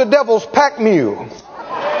 not the devil's pack mule.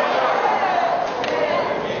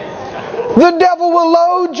 The devil will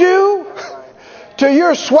load you till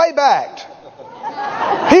you're sway-backed.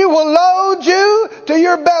 He will load you till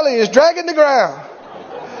your belly is dragging the ground.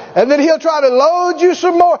 And then he'll try to load you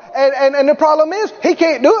some more. And the problem is, he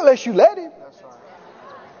can't do it unless you let him.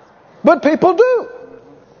 But people do.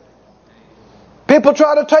 People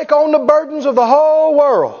try to take on the burdens of the whole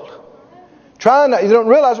world. You don't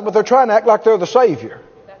realize it, but they're trying to act like they're the Savior.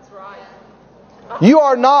 You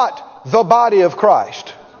are not the body of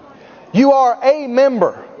Christ. You are a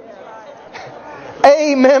member.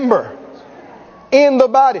 A member in the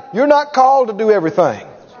body. You're not called to do everything.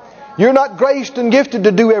 You're not graced and gifted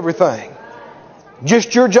to do everything.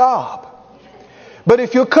 Just your job. But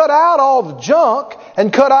if you cut out all the junk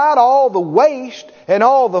and cut out all the waste and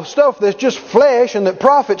all the stuff that's just flesh and that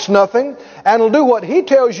profits nothing and will do what He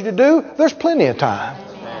tells you to do, there's plenty of time.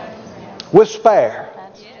 With spare.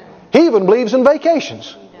 He even believes in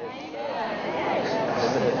vacations.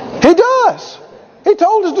 He does. He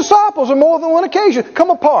told His disciples on more than one occasion,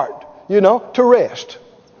 come apart, to rest.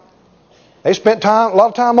 They spent a lot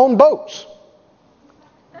of time on boats.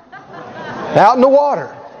 Out in the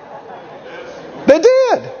water. They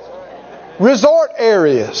did. Resort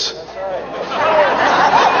areas.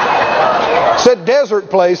 Said desert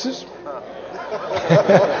places.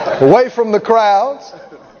 Away from the crowds.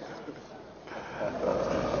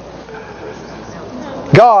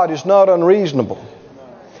 God is not unreasonable.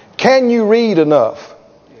 Can you read enough?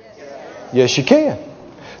 Yes, you can.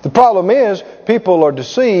 The problem is, people are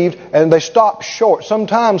deceived and they stop short.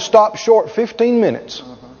 Sometimes stop short 15 minutes.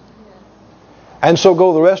 And so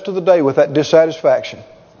go the rest of the day with that dissatisfaction.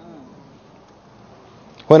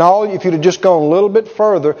 When if you'd have just gone a little bit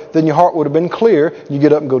further, then your heart would have been clear. You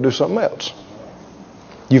get up and go do something else.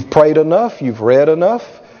 You've prayed enough. You've read enough.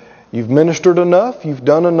 You've ministered enough. You've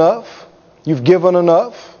done enough. You've given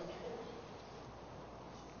enough.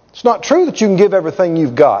 It's not true that you can give everything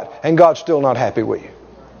you've got and God's still not happy with you.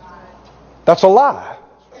 That's a lie.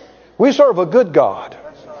 We serve a good God.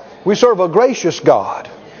 We serve a gracious God.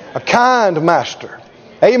 A kind master.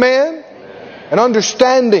 Amen? An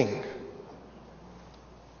understanding.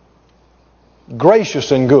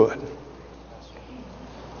 gracious and good.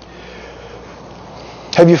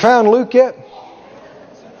 Have you found Luke yet?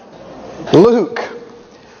 Luke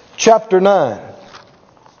chapter 9.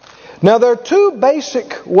 Now there are two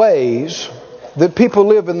basic ways that people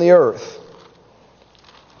live in the earth.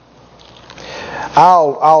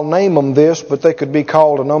 I'll name them this, but they could be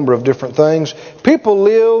called a number of different things. People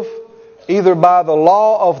live either by the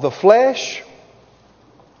law of the flesh,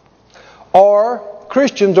 or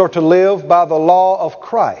Christians are to live by the law of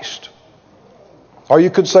Christ. Or you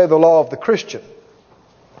could say the law of the Christian,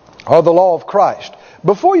 or the law of Christ.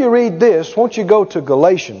 Before you read this, won't you go to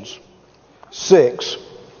Galatians 6,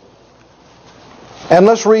 and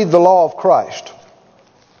let's read the law of Christ.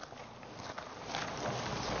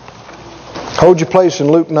 Hold your place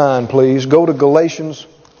in Luke 9, please. Go to Galatians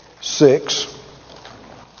 6.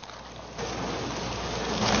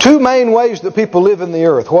 Two main ways that people live in the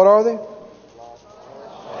earth. What are they?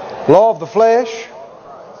 Law of the flesh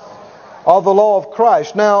or the law of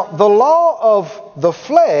Christ. Now, the law of the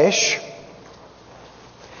flesh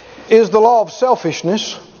is the law of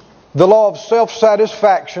selfishness, the law of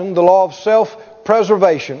self-satisfaction, the law of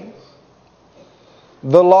self-preservation,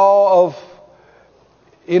 the law of,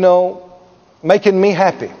 making me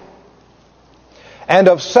happy, and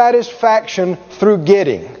of satisfaction through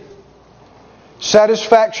getting.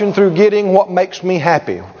 Satisfaction through getting what makes me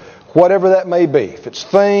happy, whatever that may be. If it's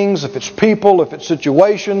things, if it's people, if it's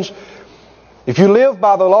situations. If you live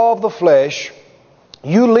by the law of the flesh,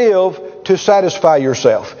 you live to satisfy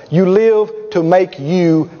yourself. You live to make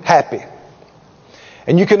you happy.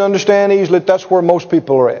 And you can understand easily that's where most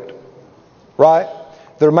people are at. Right?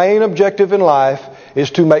 Their main objective in life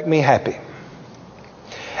is to make me happy.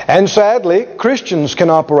 And sadly, Christians can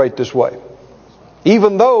operate this way.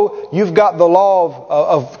 Even though you've got the law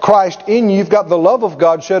of Christ in you, you've got the love of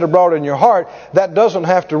God shed abroad in your heart, that doesn't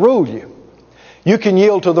have to rule you. You can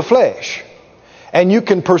yield to the flesh. And you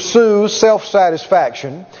can pursue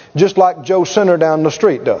self-satisfaction just like Joe Sinner down the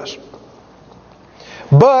street does.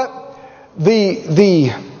 But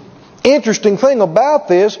the interesting thing about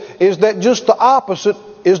this is that just the opposite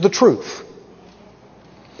is the truth.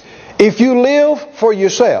 If you live for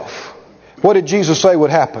yourself, what did Jesus say would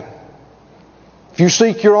happen? If you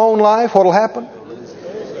seek your own life, what will happen?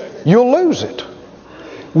 You'll lose it.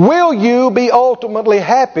 Will you be ultimately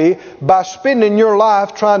happy by spending your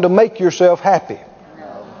life trying to make yourself happy?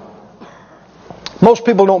 Most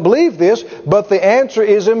people don't believe this, but the answer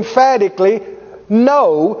is emphatically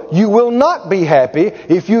no, you will not be happy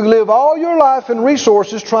if you live all your life and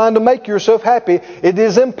resources trying to make yourself happy. It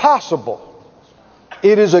is impossible.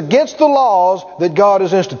 It is against the laws that God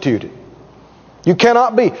has instituted. You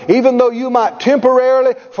cannot be. Even though you might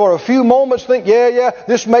temporarily, for a few moments, think,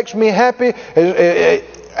 this makes me happy.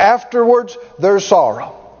 Afterwards, there's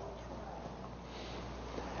sorrow.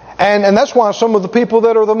 And that's why some of the people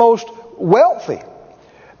that are the most wealthy,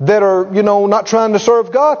 that are, not trying to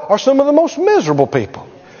serve God, are some of the most miserable people.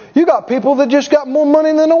 You got people that just got more money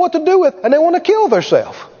than they know what to do with, and they want to kill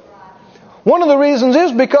themselves. One of the reasons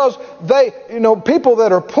is because people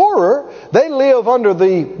that are poorer, they live under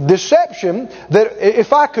the deception that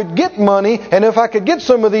if I could get money and if I could get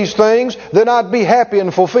some of these things, then I'd be happy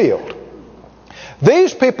and fulfilled.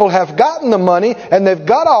 These people have gotten the money and they've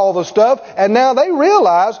got all the stuff, and now they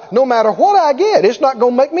realize no matter what I get, it's not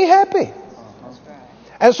going to make me happy.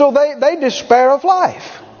 And so they despair of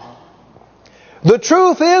life. The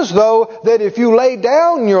truth is, though, that if you lay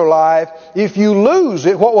down your life, if you lose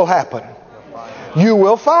it, what will happen? You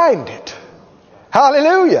will find it.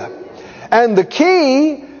 Hallelujah. And the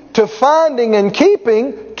key to finding and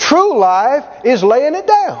keeping true life is laying it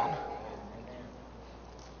down.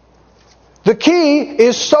 The key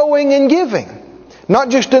is sowing and giving. Not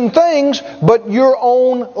just in things, but your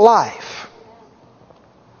own life.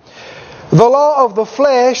 The law of the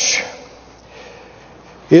flesh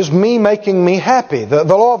is me making me happy. The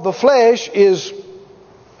law of the flesh is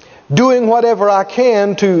doing whatever I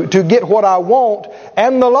can to get what I want.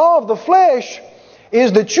 And the law of the flesh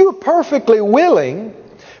is that you're perfectly willing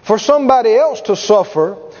for somebody else to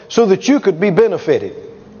suffer so that you could be benefited.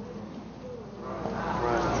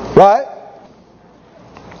 Right?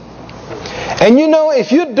 And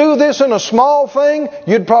if you'd do this in a small thing,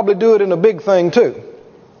 you'd probably do it in a big thing too.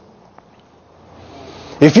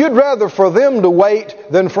 If you'd rather for them to wait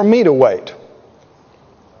than for me to wait.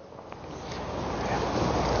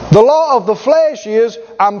 The law of the flesh is,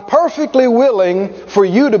 I'm perfectly willing for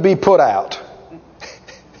you to be put out.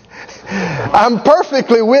 I'm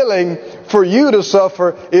perfectly willing for you to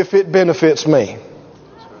suffer if it benefits me.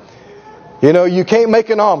 You can't make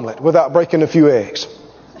an omelet without breaking a few eggs,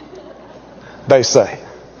 they say.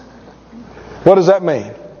 What does that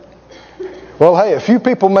mean? Well, hey, a few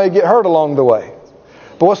people may get hurt along the way.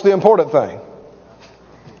 But what's the important thing?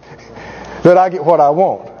 That I get what I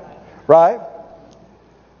want. Right?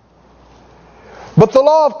 But the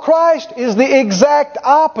law of Christ is the exact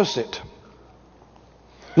opposite.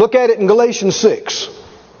 Look at it in Galatians 6.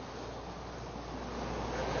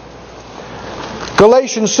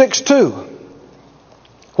 Galatians 6:2.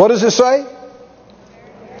 What does it say?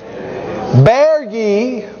 Bear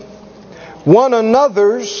ye one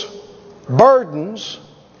another's burdens,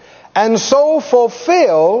 and so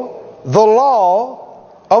fulfill the law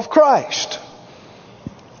of Christ.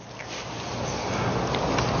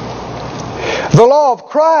 The law of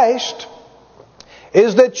Christ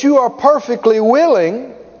is that you are perfectly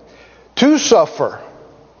willing to suffer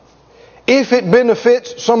if it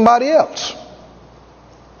benefits somebody else.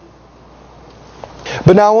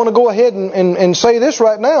 But now I want to go ahead and say this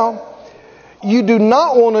right now. You do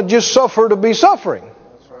not want to just suffer to be suffering.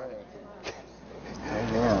 That's right.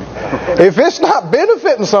 Amen. If it's not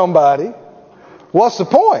benefiting somebody, what's the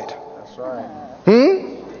point? That's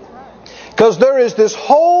right. Because there is this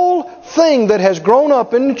whole thing that has grown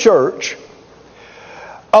up in the church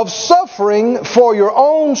of suffering for your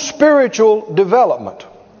own spiritual development.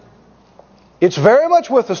 It's very much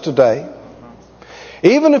with us today.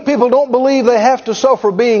 Even if people don't believe they have to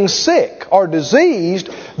suffer being sick or diseased,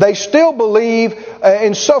 they still believe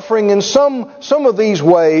in suffering in some of these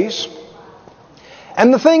ways.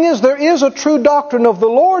 And the thing is, there is a true doctrine of the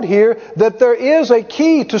Lord here that there is a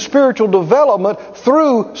key to spiritual development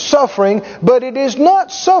through suffering, but it is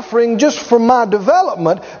not suffering just for my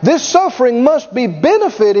development. This suffering must be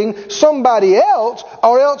benefiting somebody else,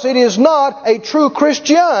 or else it is not a true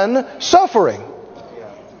Christian suffering.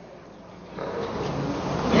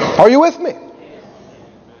 Are you with me?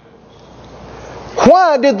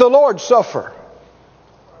 Why did the Lord suffer?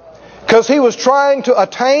 Because He was trying to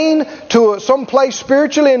attain to some place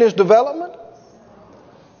spiritually in His development?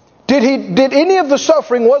 Did any of the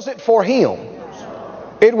suffering, was it for Him?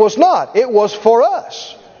 It was not. It was for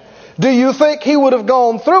us. Do you think He would have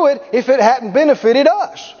gone through it if it hadn't benefited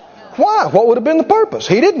us? Why? What would have been the purpose?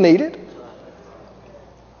 He didn't need it.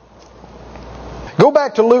 Go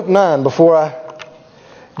back to Luke 9 before I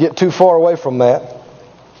get too far away from that.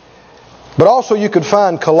 But also you could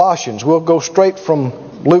find Colossians. We'll go straight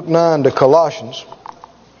from Luke 9 to Colossians.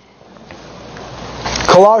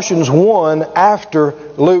 Colossians 1 after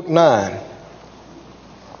Luke 9.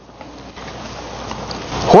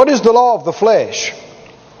 What is the law of the flesh?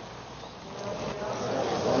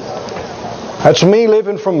 That's me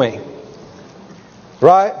living for me.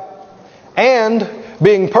 Right? And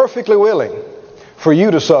being perfectly willing for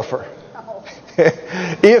you to suffer.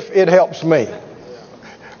 If it helps me.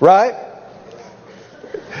 Right?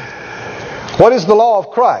 What is the law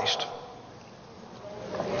of Christ?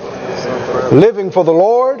 Living for the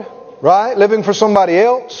Lord, right? Living for somebody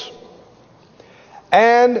else.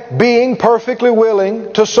 And being perfectly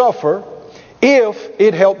willing to suffer if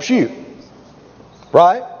it helps you.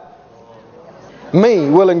 Right? Me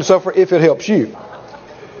willing to suffer if it helps you.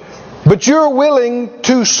 But you're willing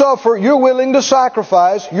to suffer, you're willing to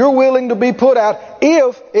sacrifice, you're willing to be put out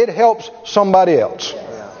if it helps somebody else.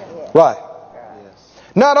 Right.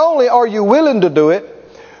 Not only are you willing to do it,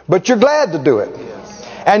 but you're glad to do it.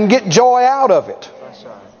 And get joy out of it.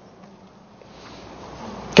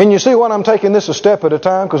 Can you see why I'm taking this a step at a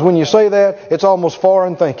time? Because when you say that, it's almost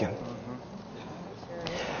foreign thinking.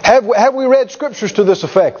 Have we read scriptures to this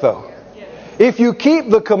effect though? If you keep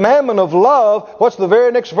the commandment of love, what's the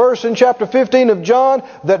very next verse in chapter 15 of John?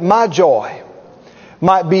 That my joy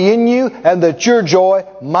might be in you and that your joy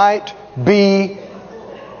might be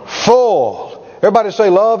full. Everybody say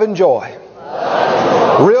love and joy.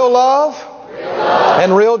 Love. Real love,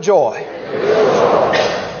 and real joy.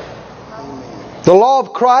 The law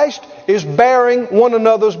of Christ is bearing one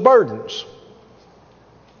another's burdens.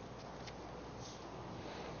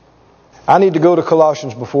 I need to go to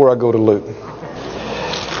Colossians before I go to Luke.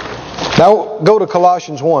 Now go to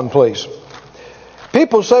Colossians 1, please.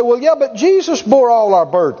 People say, well, yeah, but Jesus bore all our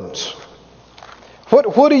burdens.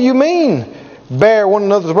 What do you mean, bear one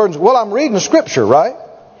another's burdens? Well, I'm reading Scripture, right?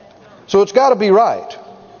 So it's got to be right,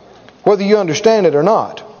 whether you understand it or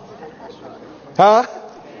not. Huh?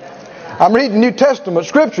 I'm reading New Testament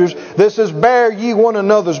Scriptures that says, bear ye one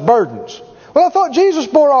another's burdens. Well, I thought Jesus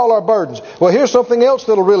bore all our burdens. Well, here's something else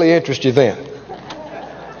that'll really interest you then.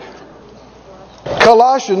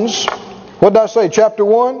 Colossians, what did I say, chapter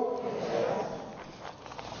 1?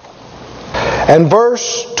 And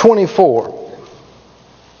verse 24.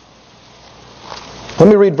 Let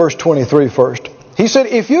me read verse 23 first. He said,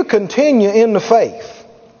 if you continue in the faith,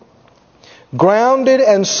 grounded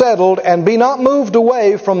and settled, and be not moved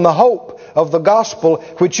away from the hope of the gospel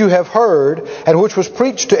which you have heard, and which was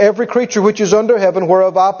preached to every creature which is under heaven,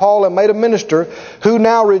 whereof I, Paul, am made a minister, who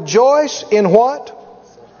now rejoice in what?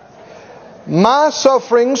 My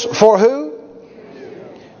sufferings for who?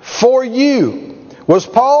 For you. Was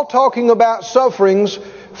Paul talking about sufferings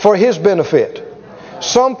for his benefit?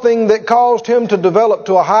 Something that caused him to develop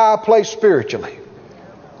to a high place spiritually?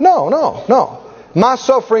 No. My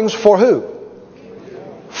sufferings for who?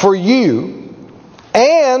 For you.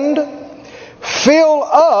 And fill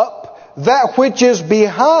up that which is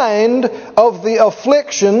behind of the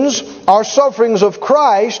afflictions or sufferings of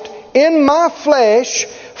Christ in my flesh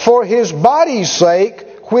for His body's sake,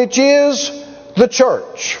 which is the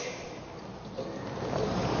church.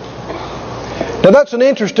 Now that's an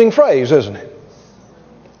interesting phrase, isn't it?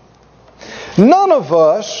 None of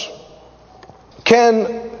us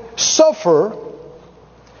can suffer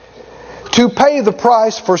to pay the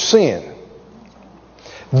price for sin.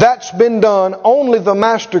 That's been done. Only the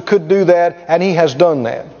Master could do that, and He has done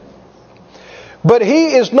that. But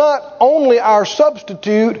He is not only our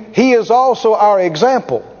substitute, He is also our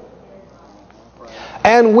example.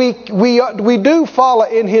 And we do follow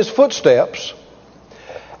in His footsteps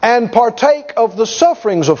and partake of the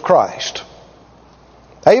sufferings of Christ.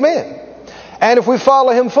 Amen. And if we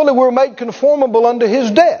follow Him fully, we're made conformable unto His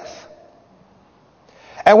death.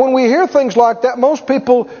 And when we hear things like that, most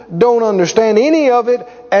people don't understand any of it,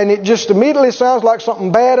 and it just immediately sounds like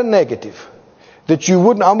something bad and negative. That you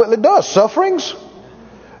wouldn't, it does, sufferings?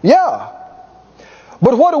 Yeah.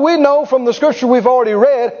 But what do we know from the Scripture we've already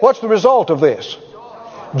read? What's the result of this?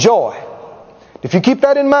 Joy. If you keep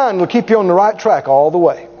that in mind, it'll keep you on the right track all the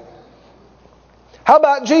way. How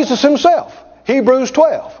about Jesus Himself? Hebrews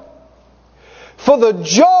 12. For the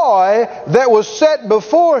joy that was set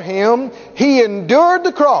before Him, He endured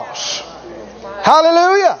the cross.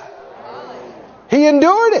 Hallelujah! He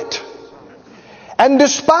endured it. And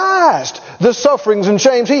despised the sufferings and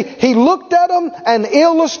shames. He looked at them and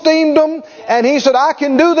ill-esteemed them. And He said, I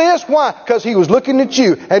can do this. Why? Because He was looking at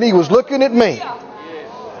you and He was looking at me.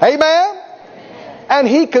 Amen? And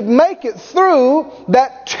He could make it through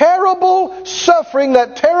that terrible suffering,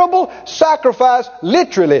 that terrible sacrifice,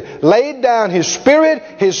 literally laid down His spirit,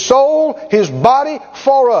 His soul, His body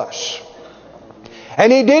for us.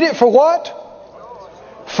 And He did it for what?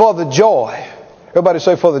 For the joy. Everybody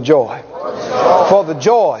say, for the joy. For the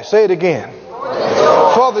joy. Say it again.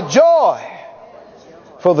 For the joy.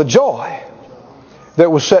 For the joy that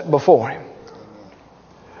was set before Him.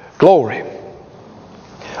 Glory.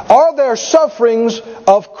 Are there sufferings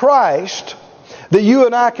of Christ that you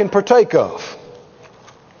and I can partake of?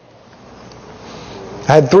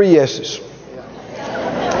 I had 3 yeses.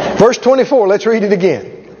 Verse 24, let's read it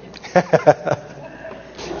again.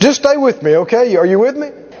 Just stay with me, okay? Are you with me?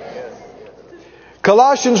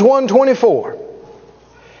 Colossians 1:24.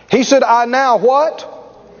 He said, I now what?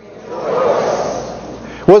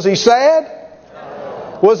 Was He sad?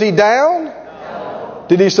 Was He down?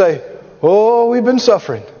 Did He say, oh, we've been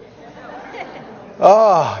suffering?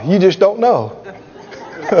 You just don't know.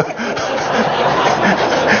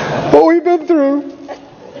 What we've been through.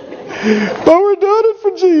 But we're doing it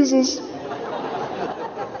for Jesus.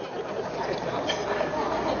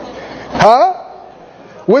 Huh?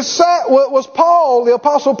 Was Paul, the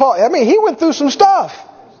Apostle Paul, he went through some stuff.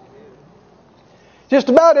 Just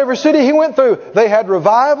about every city he went through, they had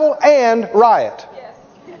revival and riot.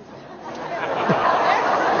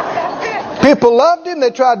 People loved Him, they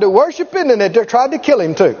tried to worship Him, and they tried to kill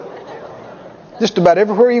Him too. Just about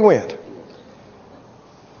everywhere He went.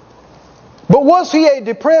 But was He a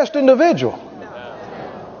depressed individual?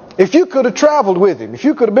 If you could have traveled with Him, if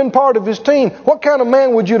you could have been part of His team, what kind of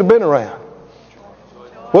man would you have been around?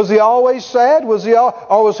 Was He always sad?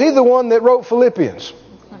 Or was He the one that wrote Philippians?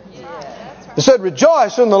 It said,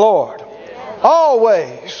 rejoice in the Lord.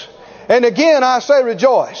 Always. And again I say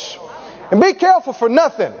rejoice. And be careful for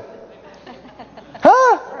nothing.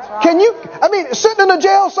 Huh? Can you, sitting in a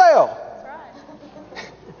jail cell.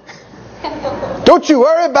 Don't you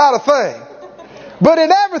worry about a thing. But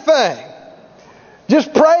in everything,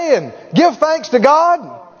 just pray and give thanks to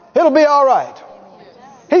God. It'll be all right.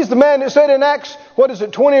 He's the man that said in Acts,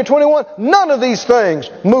 20 or 21? None of these things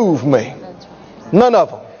move me. None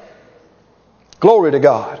of them. Glory to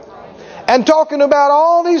God. And talking about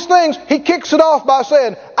all these things, he kicks it off by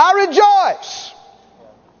saying, I rejoice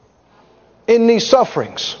in these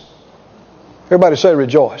sufferings. Everybody say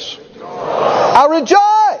rejoice. I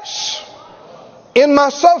rejoice in my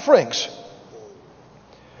sufferings.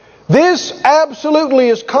 This absolutely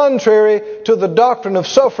is contrary to the doctrine of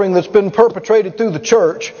suffering that's been perpetrated through the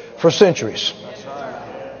church for centuries.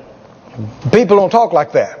 People don't talk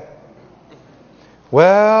like that.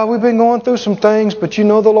 Well, we've been going through some things, but you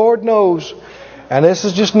know the Lord knows. And this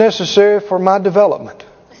is just necessary for my development.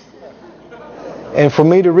 And for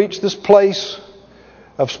me to reach this place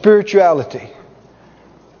of spirituality.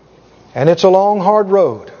 And it's a long, hard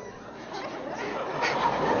road.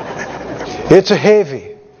 It's heavy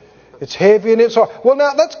and it's hard. Well,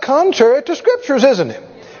 now that's contrary to Scriptures, isn't it?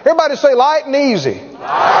 Everybody say light and easy.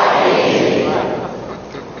 Light and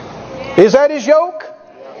easy. Is that His yoke?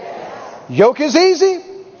 Yes. Yoke is easy.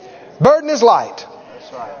 Burden is light.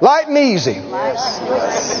 Right. Light and easy. Yes.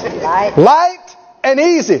 Light and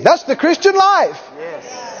easy. That's the Christian life.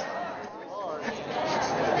 Yes.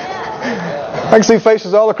 I can see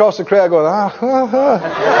faces all across the crowd going, I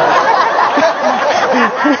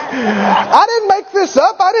didn't make this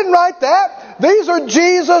up. I didn't write that. These are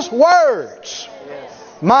Jesus' words.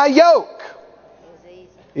 My yoke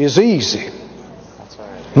is easy.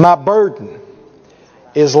 My burden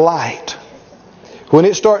is light. When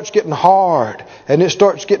it starts getting hard and it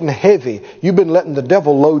starts getting heavy, you've been letting the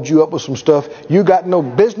devil load you up with some stuff you got no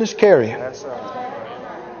business carrying.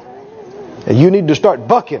 And you need to start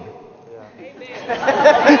bucking.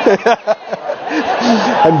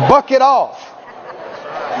 And buck it off.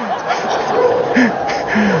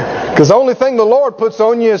 Because the only thing the Lord puts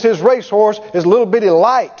on you as His racehorse is a little bitty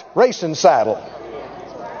light racing saddle.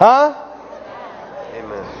 Huh?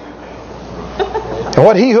 Amen. And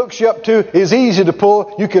what He hooks you up to is easy to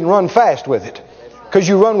pull. You can run fast with it. Because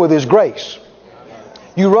you run with His grace.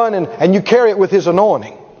 You run and you carry it with His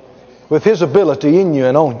anointing. With His ability in you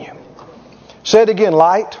and on you. Say it again,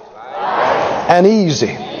 light and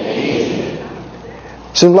easy.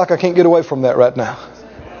 Seems like I can't get away from that right now.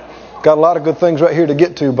 Got a lot of good things right here to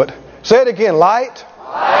get to, but say it again, light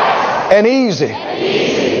and easy.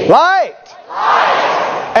 Light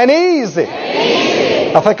and easy.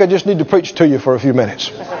 I think I just need to preach to you for a few minutes.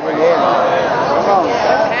 You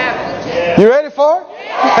ready for it?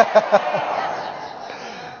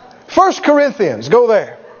 1 Corinthians, go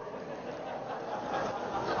there.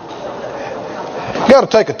 You got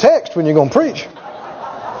to take a text when you're going to preach.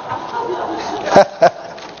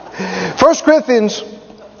 1 Corinthians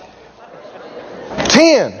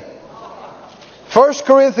 10. 1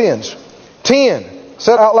 Corinthians 10.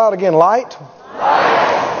 Say it out loud again. Light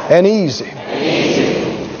and easy.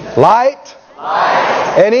 Light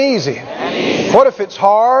and easy. What if it's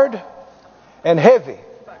hard and heavy?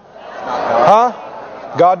 Huh?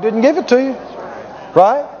 God didn't give it to you.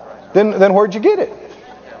 Right? Then where'd you get it?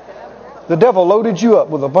 The devil loaded you up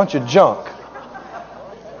with a bunch of junk.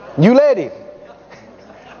 You let him.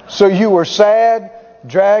 So you were sad,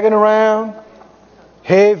 dragging around,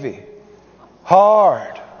 heavy,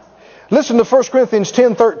 hard. Listen to 1 Corinthians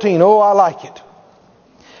 10:13. Oh, I like it.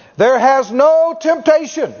 There has no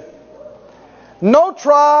temptation, no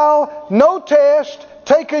trial, no test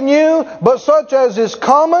taken you, but such as is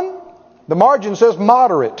common, the margin says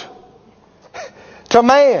moderate, to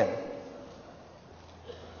man.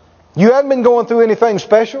 You haven't been going through anything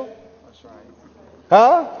special?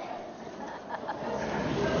 Huh?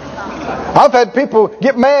 I've had people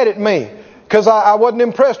get mad at me because I wasn't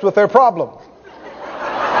impressed with their problem.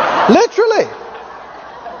 Literally.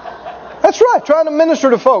 That's right, trying to minister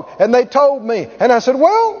to folk. And they told me. And I said,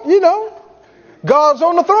 well, you know, God's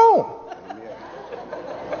on the throne.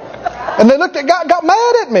 And they looked at God, got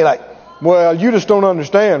mad at me like, well, you just don't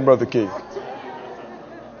understand, Brother Keith.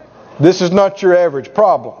 This is not your average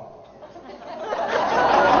problem.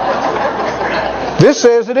 This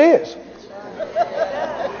says it is.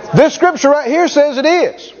 This scripture right here says it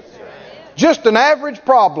is. Just an average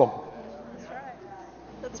problem.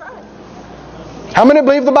 That's right. How many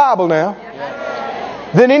believe the Bible now?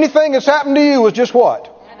 Then anything that's happened to you was just what?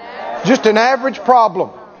 Just an average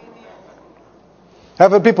problem.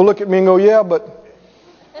 I've had people look at me and go, yeah, but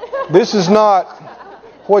this is not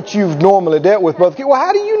what you've normally dealt with, Brother Keith. Well,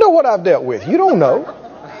 how do you know what I've dealt with? You don't know.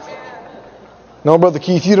 No, Brother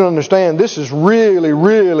Keith, you don't understand. This is really,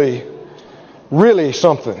 really, really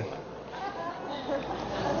something.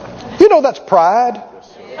 You know that's pride.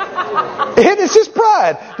 It's just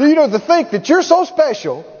pride. You know, to think that you're so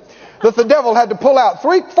special that the devil had to pull out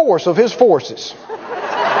 3/4 of his forces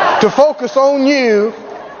to focus on you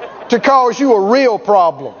to cause you a real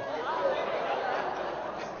problem.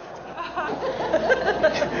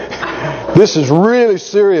 This is really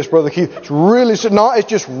serious, Brother Keith. It's really serious. No, it's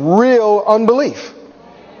just real unbelief.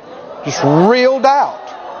 Just real doubt.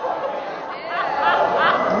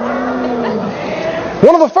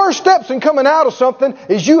 One of the first steps in coming out of something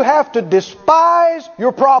is you have to despise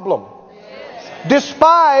your problem.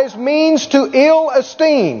 Despise means to ill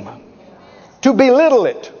esteem, to belittle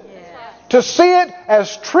it, to see it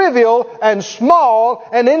as trivial and small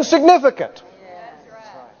and insignificant.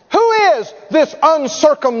 Who is this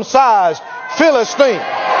uncircumcised Philistine?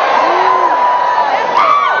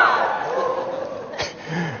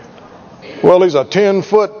 Well, he's a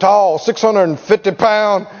 10-foot tall,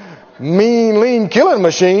 650-pound, mean, lean killing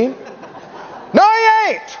machine. No, he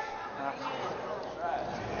ain't.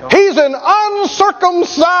 He's an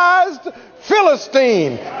uncircumcised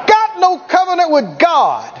Philistine. Got no covenant with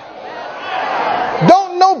God.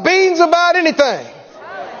 Don't know beans about anything.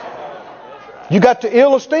 You got to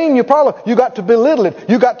ill esteem your problem. You got to belittle it.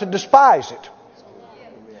 You got to despise it.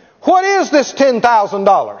 What is this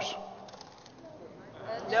 $10,000?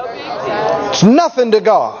 It's nothing to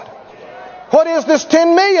God. What is this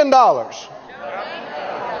 $10 million?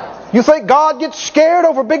 You think God gets scared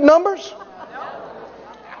over big numbers?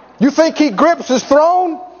 You think He grips His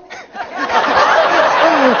throne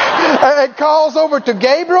and calls over to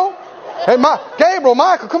Gabriel? And Gabriel,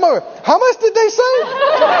 Michael, come over. How much did they say?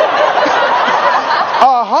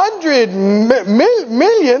 100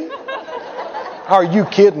 million? Are you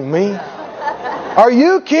kidding me? Are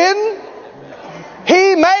you kidding?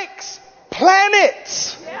 He makes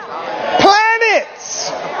planets.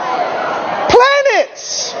 Planets.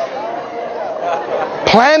 Planets.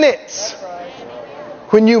 Planets.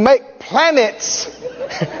 When you make planets,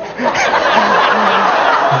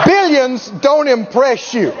 billions don't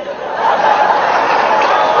impress you.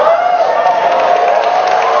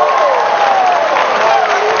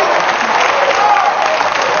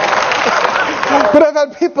 But I've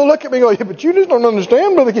had people look at me and go, yeah, but you just don't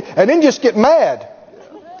understand, Brother Keith. And then just get mad.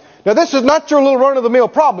 Now, this is not your little run-of-the-mill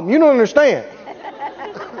problem. You don't understand.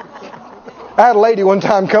 I had a lady one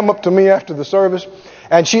time come up to me after the service,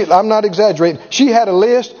 and I'm not exaggerating, she had a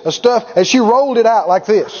list of stuff, and she rolled it out like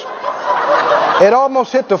this. It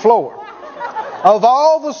almost hit the floor. Of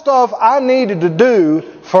all the stuff I needed to do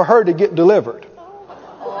for her to get delivered.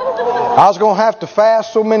 I was going to have to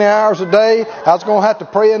fast so many hours a day. I was going to have to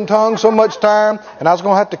pray in tongues so much time. And I was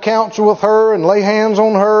going to have to counsel with her and lay hands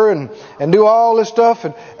on her and do all this stuff.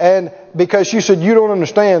 And because she said, you don't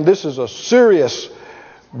understand, this is a serious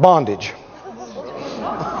bondage.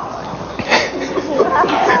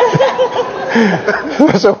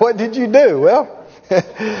 So what did you do? Well,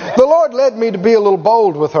 the Lord led me to be a little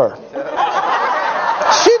bold with her.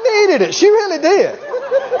 She needed it. She really did.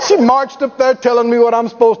 She marched up there telling me what I'm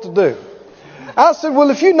supposed to do. I said, well,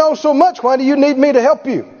 if you know so much, why do you need me to help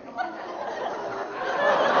you?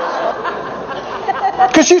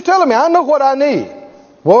 Because she's telling me, I know what I need.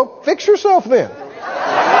 Well, fix yourself then.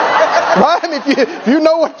 Right? If you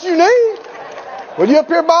know what you need, what are you up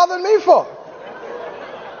here bothering me for?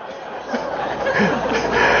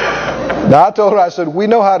 Now, I told her, I said, we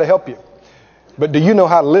know how to help you. But do you know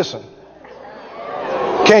how to listen?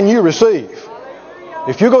 Can you receive?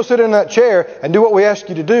 If you go sit in that chair and do what we ask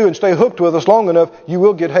you to do and stay hooked with us long enough, you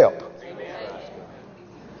will get help.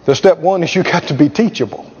 The step one is you got to be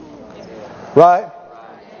teachable. Right?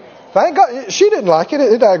 Thank God. She didn't like it.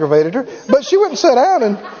 It aggravated her. But she went and sat down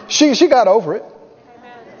and she got over it.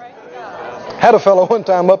 Had a fellow one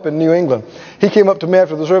time up in New England. He came up to me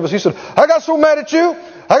after the service. He said, I got so mad at you.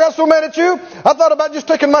 I thought about just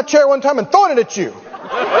taking my chair one time and throwing it at you.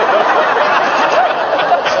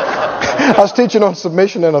 I was teaching on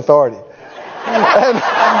submission and authority. And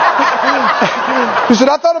he said,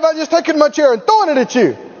 I thought about just taking my chair and throwing it at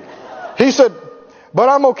you. He said, but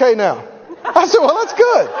I'm okay now. I said, well, that's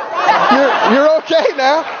good. You're okay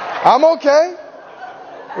now. I'm okay.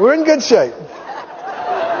 We're in good shape.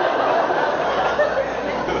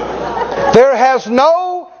 There has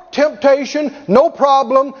no temptation, no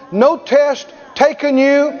problem, no test taken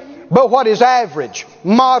you but what is average,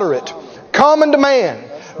 moderate, common to man.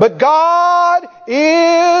 But God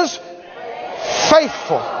is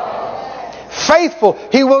faithful. Faithful.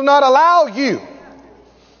 He will not allow you.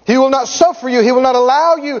 He will not suffer you. He will not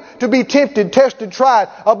allow you to be tempted, tested, tried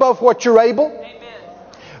above what you're able. Amen.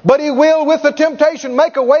 But He will, with the temptation,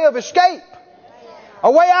 make a way of escape.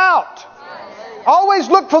 A way out. Always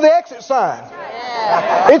look for the exit sign.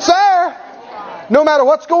 It's there. No matter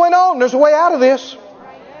what's going on, there's a way out of this.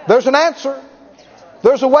 There's an answer.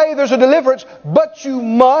 There's a way, there's a deliverance. But you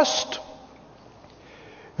must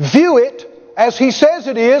view it as He says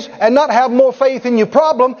it is and not have more faith in your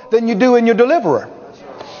problem than you do in your deliverer.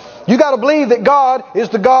 You got to believe that God is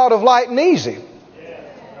the God of light and easy,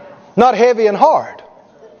 not heavy and hard.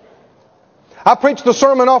 I preached the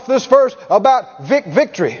sermon off this verse about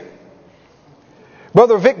victory.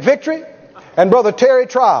 Brother Vic Victory and Brother Terry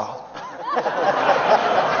Trial.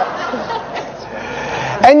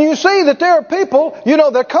 And you see that there are people,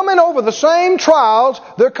 they're coming over the same trials,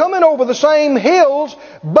 they're coming over the same hills,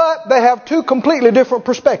 but they have two completely different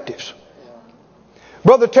perspectives.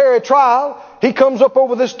 Brother Terry Trial, he comes up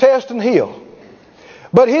over this test and hill.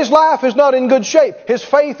 But his life is not in good shape. His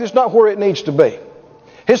faith is not where it needs to be.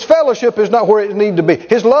 His fellowship is not where it needs to be.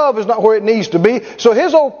 His love is not where it needs to be. So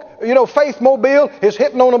his old, faith mobile is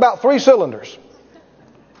hitting on about 3 cylinders.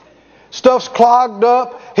 Stuff's clogged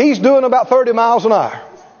up. He's doing about 30 miles an hour.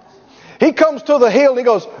 He comes to the hill and he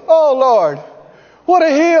goes, "Oh Lord, what a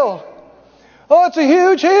hill. Oh, it's a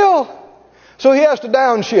huge hill." So he has to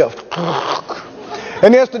downshift.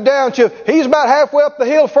 And he has to downshift. He's about halfway up the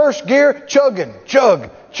hill, first gear, chugging,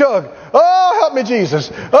 chug, chug. "Oh, help me,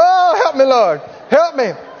 Jesus. Oh, help me, Lord. Help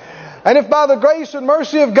me." And if by the grace and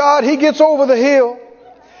mercy of God he gets over the hill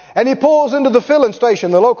and he pulls into the filling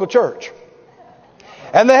station, the local church,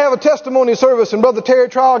 and they have a testimony service, and Brother Terry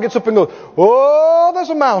Trial gets up and goes, "Oh,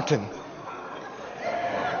 there's a mountain.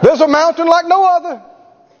 There's a mountain like no other.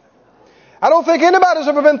 I don't think anybody's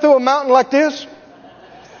ever been through a mountain like this.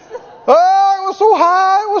 Oh, it was so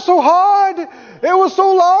high, it was so hard, it was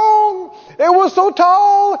so long, it was so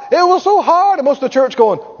tall, it was so hard." And most of the church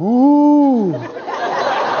going, "Ooh."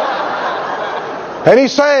 And he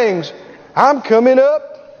sings, "I'm coming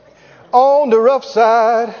up on the rough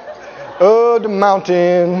side of the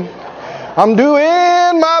mountain. I'm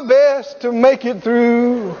doing my best to make it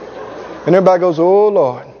through." And everybody goes, "Oh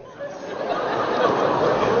Lord."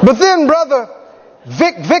 But then Brother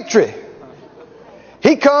Vic Victory,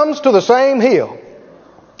 he comes to the same hill.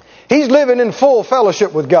 He's living in full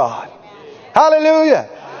fellowship with God. Hallelujah.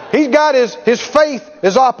 He's got his faith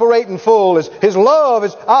is operating full. His love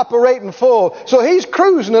is operating full. So he's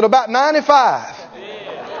cruising at about 95.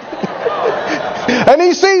 And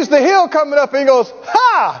he sees the hill coming up and he goes,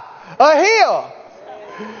 "Ha! A hill!"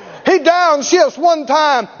 He downshifts one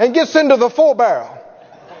time and gets into the 4-barrel.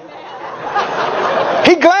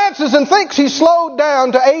 He glances and thinks he's slowed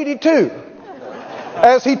down to 82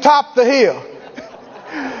 as he topped the hill.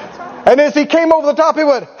 And as he came over the top, he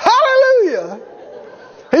went, "Hallelujah!"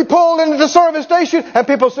 He pulled into the service station and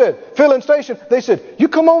people said, filling station, they said, "You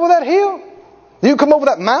come over that hill? You come over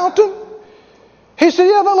that mountain?" He said,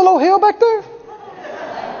 "Yeah, that little old hill back there."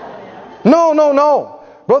 No.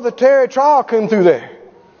 Brother Terry Trial came through there.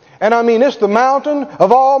 And I mean, it's the mountain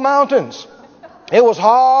of all mountains. It was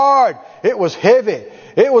hard. It was heavy.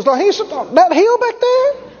 It was like, he said, "That hill back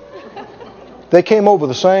there?" They came over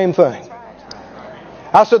the same thing.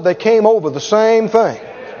 I said they came over the same thing.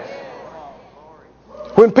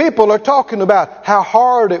 When people are talking about how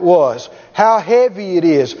hard it was, how heavy it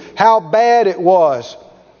is, how bad it was,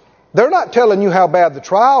 they're not telling you how bad the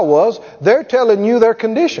trial was. They're telling you their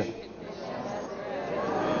condition.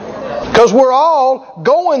 Because we're all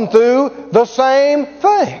going through the same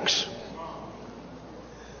things.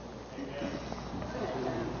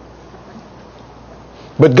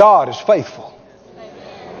 But God is faithful.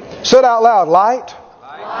 Said out loud, light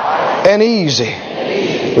and easy.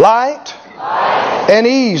 Light and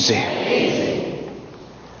easy.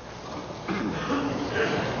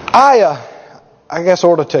 I guess I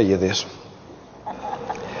ought to tell you this.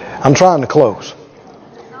 I'm trying to close.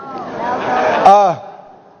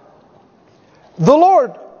 The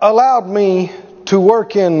Lord allowed me to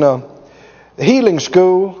work in healing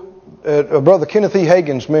school at Brother Kenneth E.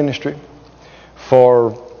 Hagin's ministry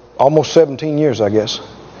for almost 17 years, I guess.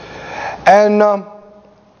 And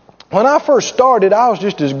when I first started, I was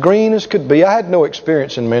just as green as could be. I had no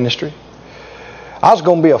experience in ministry. I was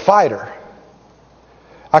going to be a fighter.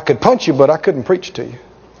 I could punch you, but I couldn't preach to you.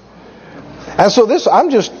 And so I'm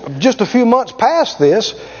just a few months past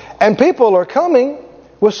this, and people are coming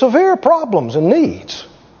with severe problems and needs.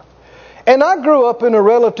 And I grew up in a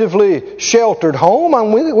relatively sheltered home. I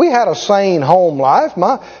mean, we had a sane home life.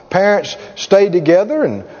 My parents stayed together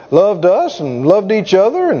and loved us and loved each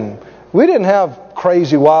other, and we didn't have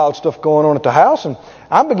crazy wild stuff going on at the house. And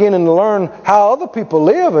I'm beginning to learn how other people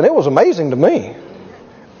live, and it was amazing to me.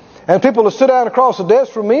 And people would sit down across the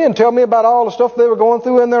desk from me and tell me about all the stuff they were going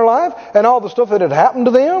through in their life and all the stuff that had happened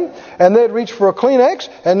to them. And they'd reach for a Kleenex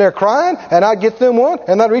and they're crying, and I'd get them one,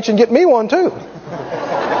 and they'd reach and get me one too.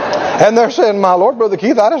 And they're saying, "My Lord, Brother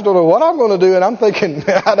Keith, I just don't know what I'm going to do." And I'm thinking,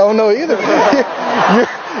 I don't know either.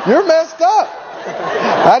 You're messed up.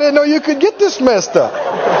 I didn't know you could get this messed up.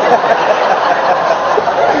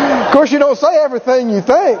 Of course, you don't say everything you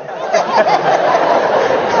think.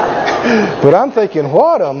 But I'm thinking,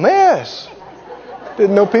 what a mess.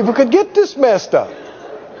 Didn't know people could get this messed up.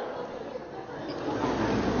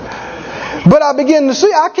 But I begin to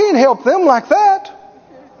see I can't help them like that.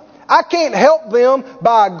 I can't help them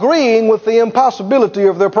by agreeing with the impossibility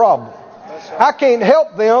of their problem. I can't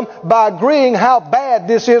help them by agreeing how bad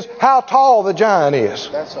this is, how tall the giant is.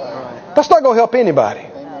 That's all right. That's not going to help anybody.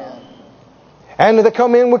 Amen. And they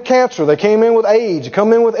come in with cancer. They came in with AIDS. They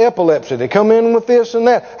come in with epilepsy. They come in with this and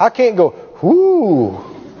that. I can't go, whoo,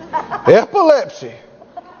 epilepsy.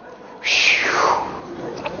 Whew.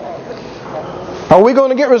 Are we going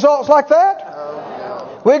to get results like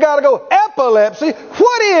that? We got to go, epilepsy?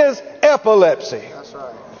 What is epilepsy? That's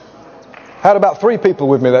right. Had about 3 people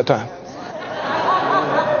with me that time.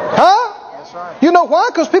 Huh? That's right. You know why?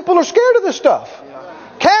 Because people are scared of this stuff.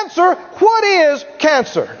 Cancer, what is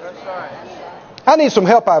cancer? That's right. I need some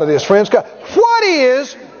help out of this, friends. What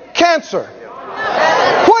is cancer?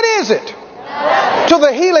 What is it to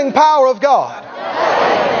the healing power of God?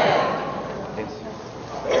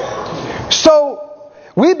 So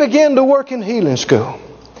we begin to work in healing school.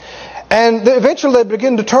 And eventually they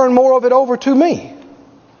begin to turn more of it over to me.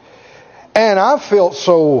 And I felt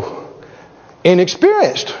so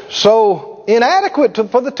inexperienced, so inadequate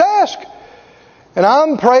for the task. And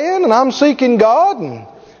I'm praying and I'm seeking God and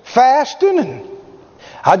fasting. And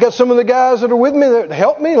I got some of the guys that are with me that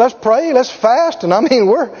help me. Let's pray, let's fast. And I mean,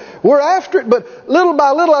 we're after it. But little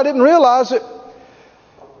by little I didn't realize that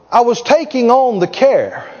I was taking on the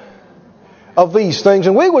care of these things.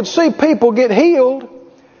 And we would see people get healed,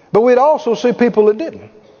 but we'd also see people that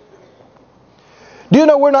didn't. Do you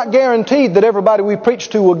know we're not guaranteed that everybody we preach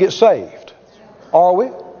to will get saved? Are we?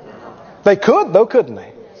 They could, though, couldn't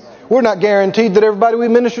they? We're not guaranteed that everybody we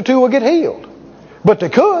minister to will get healed. But they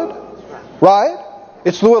could. Right?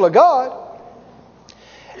 It's the will of God.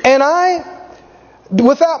 And I,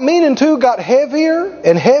 without meaning to, got heavier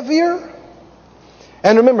and heavier.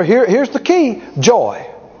 And remember, here's the key. Joy.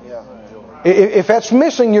 If that's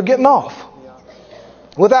missing, you're getting off.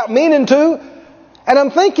 Without meaning to. And I'm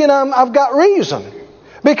thinking I've got reason.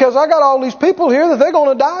 Because I got all these people here that they're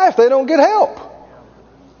going to die if they don't get help.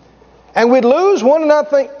 And we'd lose one, and I'd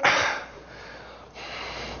think,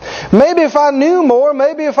 maybe if I knew more,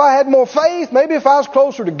 maybe if I had more faith, maybe if I was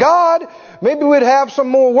closer to God, maybe we'd have some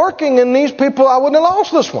more working in these people, I wouldn't have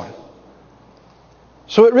lost this one.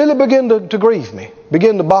 So it really began to grieve me,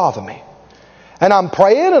 begin to bother me. And I'm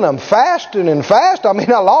praying and I'm fasting and fast. I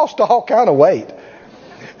mean, I lost all kind of weight.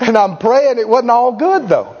 And I'm praying, it wasn't all good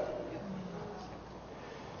though.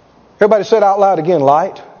 Everybody said out loud again,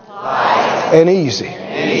 light. And easy.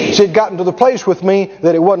 See, it gotten to the place with me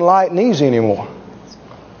that it wasn't light and easy anymore.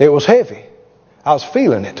 It was heavy. I was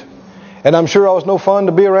feeling it. And I'm sure I was no fun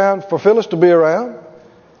to be around, for Phyllis to be around.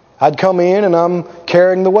 I'd come in and I'm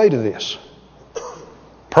carrying the weight of this.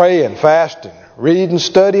 Praying, fasting, reading,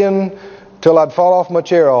 studying, till I'd fall off my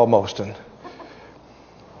chair almost. And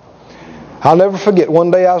I'll never forget,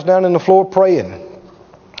 one day I was down on the floor praying.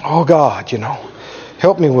 Oh God,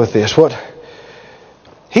 help me with this.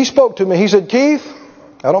 He spoke to me. He said, Keith,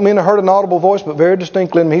 I don't mean I heard an audible voice, but very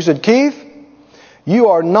distinctly in me. He said, Keith, you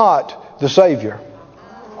are not the Savior.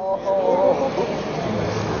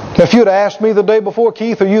 Now, if you'd asked me the day before,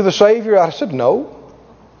 Keith, are you the Savior? I'd have said, no.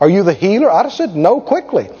 Are you the healer? I'd have said, no,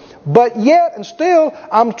 quickly. But yet and still,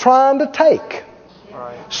 I'm trying to take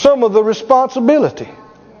some of the responsibility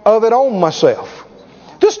of it on myself.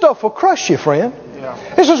 This stuff will crush you, friend.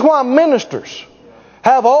 This is why ministers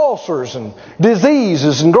have ulcers and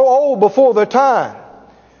diseases and grow old before their time.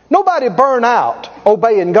 Nobody burn out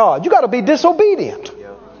obeying God. You got to be disobedient.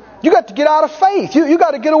 You got to get out of faith. You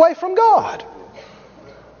got to get away from God.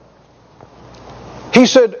 He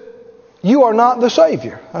said, you are not the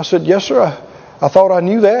Savior. I said, yes, sir. I thought I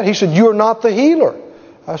knew that. He said, you are not the healer.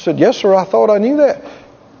 I said, yes, sir. I thought I knew that.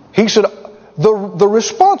 He said, the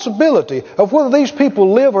responsibility of whether these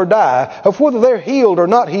people live or die, of whether they're healed or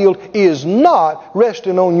not healed, is not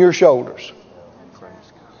resting on your shoulders.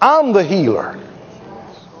 I'm the healer.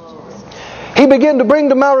 He began to bring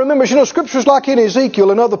to my remembrance, scriptures like in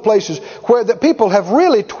Ezekiel and other places where that people have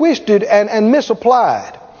really twisted and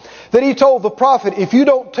misapplied. That he told the prophet, if you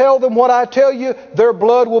don't tell them what I tell you, their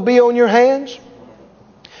blood will be on your hands.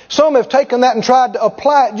 Some have taken that and tried to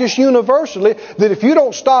apply it just universally, that if you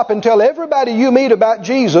don't stop and tell everybody you meet about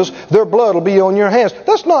Jesus, their blood will be on your hands.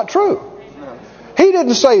 That's not true. He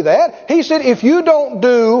didn't say that. He said, if you don't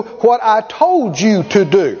do what I told you to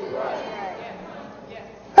do.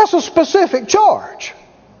 That's a specific charge.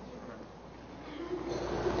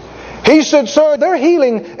 He said, sir, their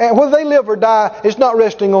healing, whether they live or die, is not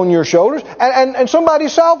resting on your shoulders. And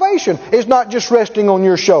somebody's salvation is not just resting on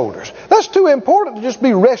your shoulders. That's too important to just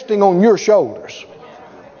be resting on your shoulders.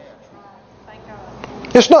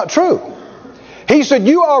 It's not true. He said,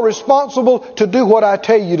 you are responsible to do what I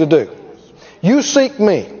tell you to do. You seek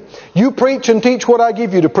me. You preach and teach what I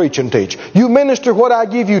give you to preach and teach. You minister what I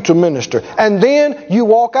give you to minister. And then you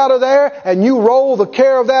walk out of there and you roll the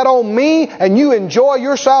care of that on me and you enjoy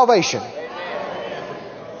your salvation.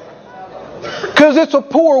 Because it's a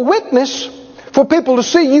poor witness for people to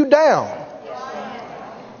see you down.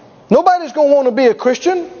 Nobody's going to want to be a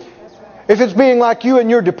Christian if it's being like you and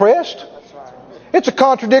you're depressed. It's a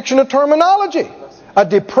contradiction of terminology. A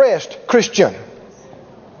depressed Christian.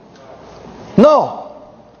 No.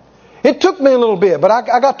 It took me a little bit, but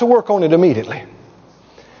I got to work on it immediately.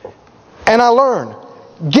 And I learned.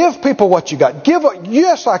 Give people what you got.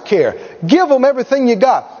 Yes, I care. Give them everything you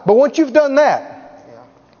got. But once you've done that,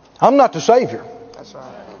 I'm not the Savior.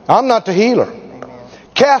 I'm not the healer.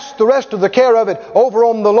 Cast the rest of the care of it over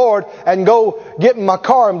on the Lord and go get in my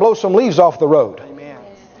car and blow some leaves off the road.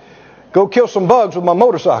 Go kill some bugs with my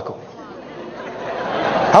motorcycle.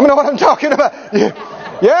 How many know what I'm talking about?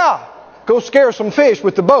 Yeah. Go scare some fish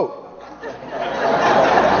with the boat.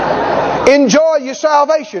 Enjoy your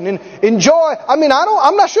salvation. And enjoy.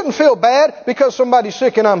 I shouldn't feel bad because somebody's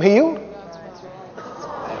sick and I'm healed.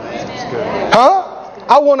 Huh?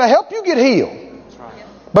 I want to help you get healed.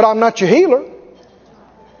 But I'm not your healer.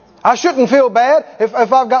 I shouldn't feel bad if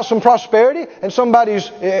I've got some prosperity and somebody's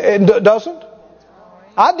doesn't.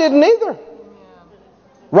 I didn't either.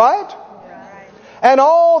 Right? And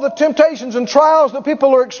all the temptations and trials that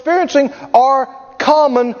people are experiencing are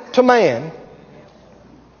common to man.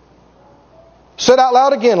 Say it out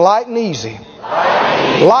loud again. Light and easy.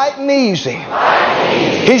 Light and easy.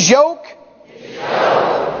 His yoke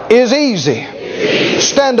is easy.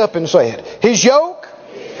 Stand up and say it. His yoke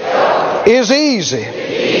is easy.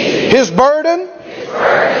 His burden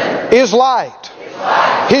is light.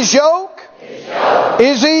 His yoke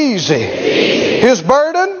is easy. His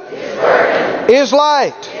burden is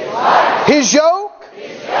light. His yoke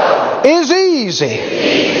is easy.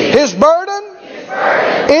 His burden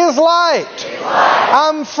is light.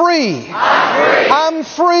 I'm free. I'm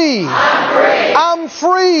free. I'm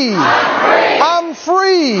free. I'm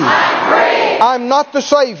free. I'm not the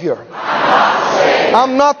Savior.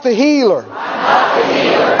 I'm not the healer.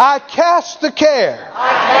 I cast the care.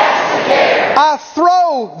 I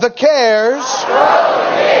throw the cares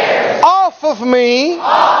off of me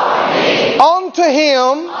onto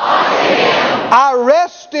Him. I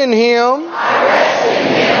rest in Him.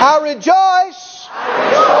 I rejoice.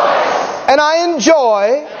 And I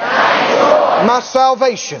enjoy my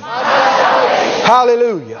salvation.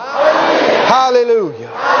 Hallelujah. Hallelujah.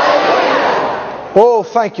 Oh,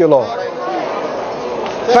 thank you, Lord.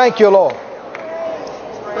 Thank you, Lord.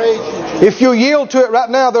 If you yield to it right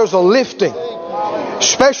now, there's a lifting.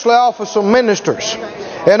 Especially off of some ministers.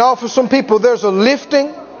 And off of some people, there's a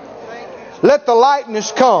lifting. Let the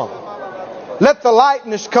lightness come. Let the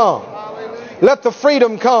lightness come. Let the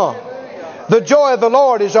freedom come. The joy of the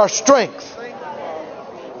Lord is our strength.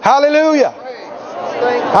 Hallelujah.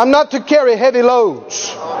 I'm not to carry heavy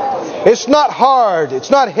loads. It's not hard. It's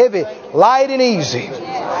not heavy. Light and easy.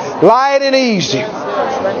 Light and easy.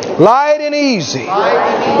 Light and easy.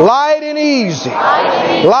 Light and easy.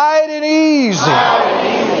 Light and easy.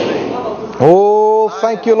 Oh,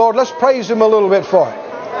 thank you, Lord. Let's praise Him a little bit for it.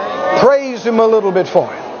 Praise Him a little bit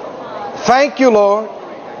for it. Thank you, Lord.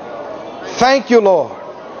 Thank you, Lord.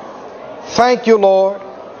 Thank you, Lord.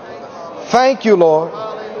 Thank you, Lord.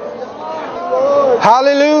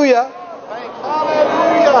 Hallelujah.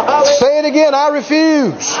 Say it again. I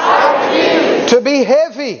refuse to be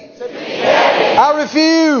heavy. I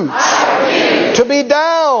refuse to be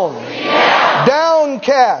down,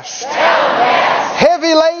 downcast,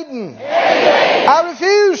 heavy laden. I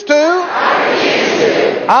refuse to.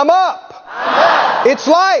 I'm up. It's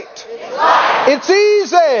light. It's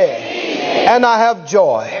easy. And I have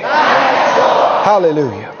joy.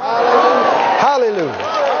 Hallelujah. Hallelujah.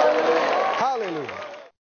 Hallelujah.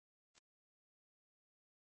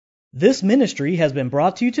 This ministry has been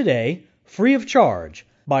brought to you today free of charge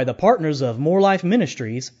by the partners of More Life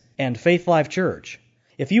Ministries and Faith Life Church.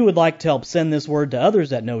 If you would like to help send this word to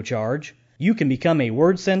others at no charge, you can become a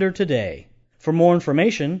word sender today. For more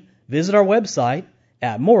information, visit our website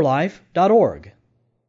at morelife.org.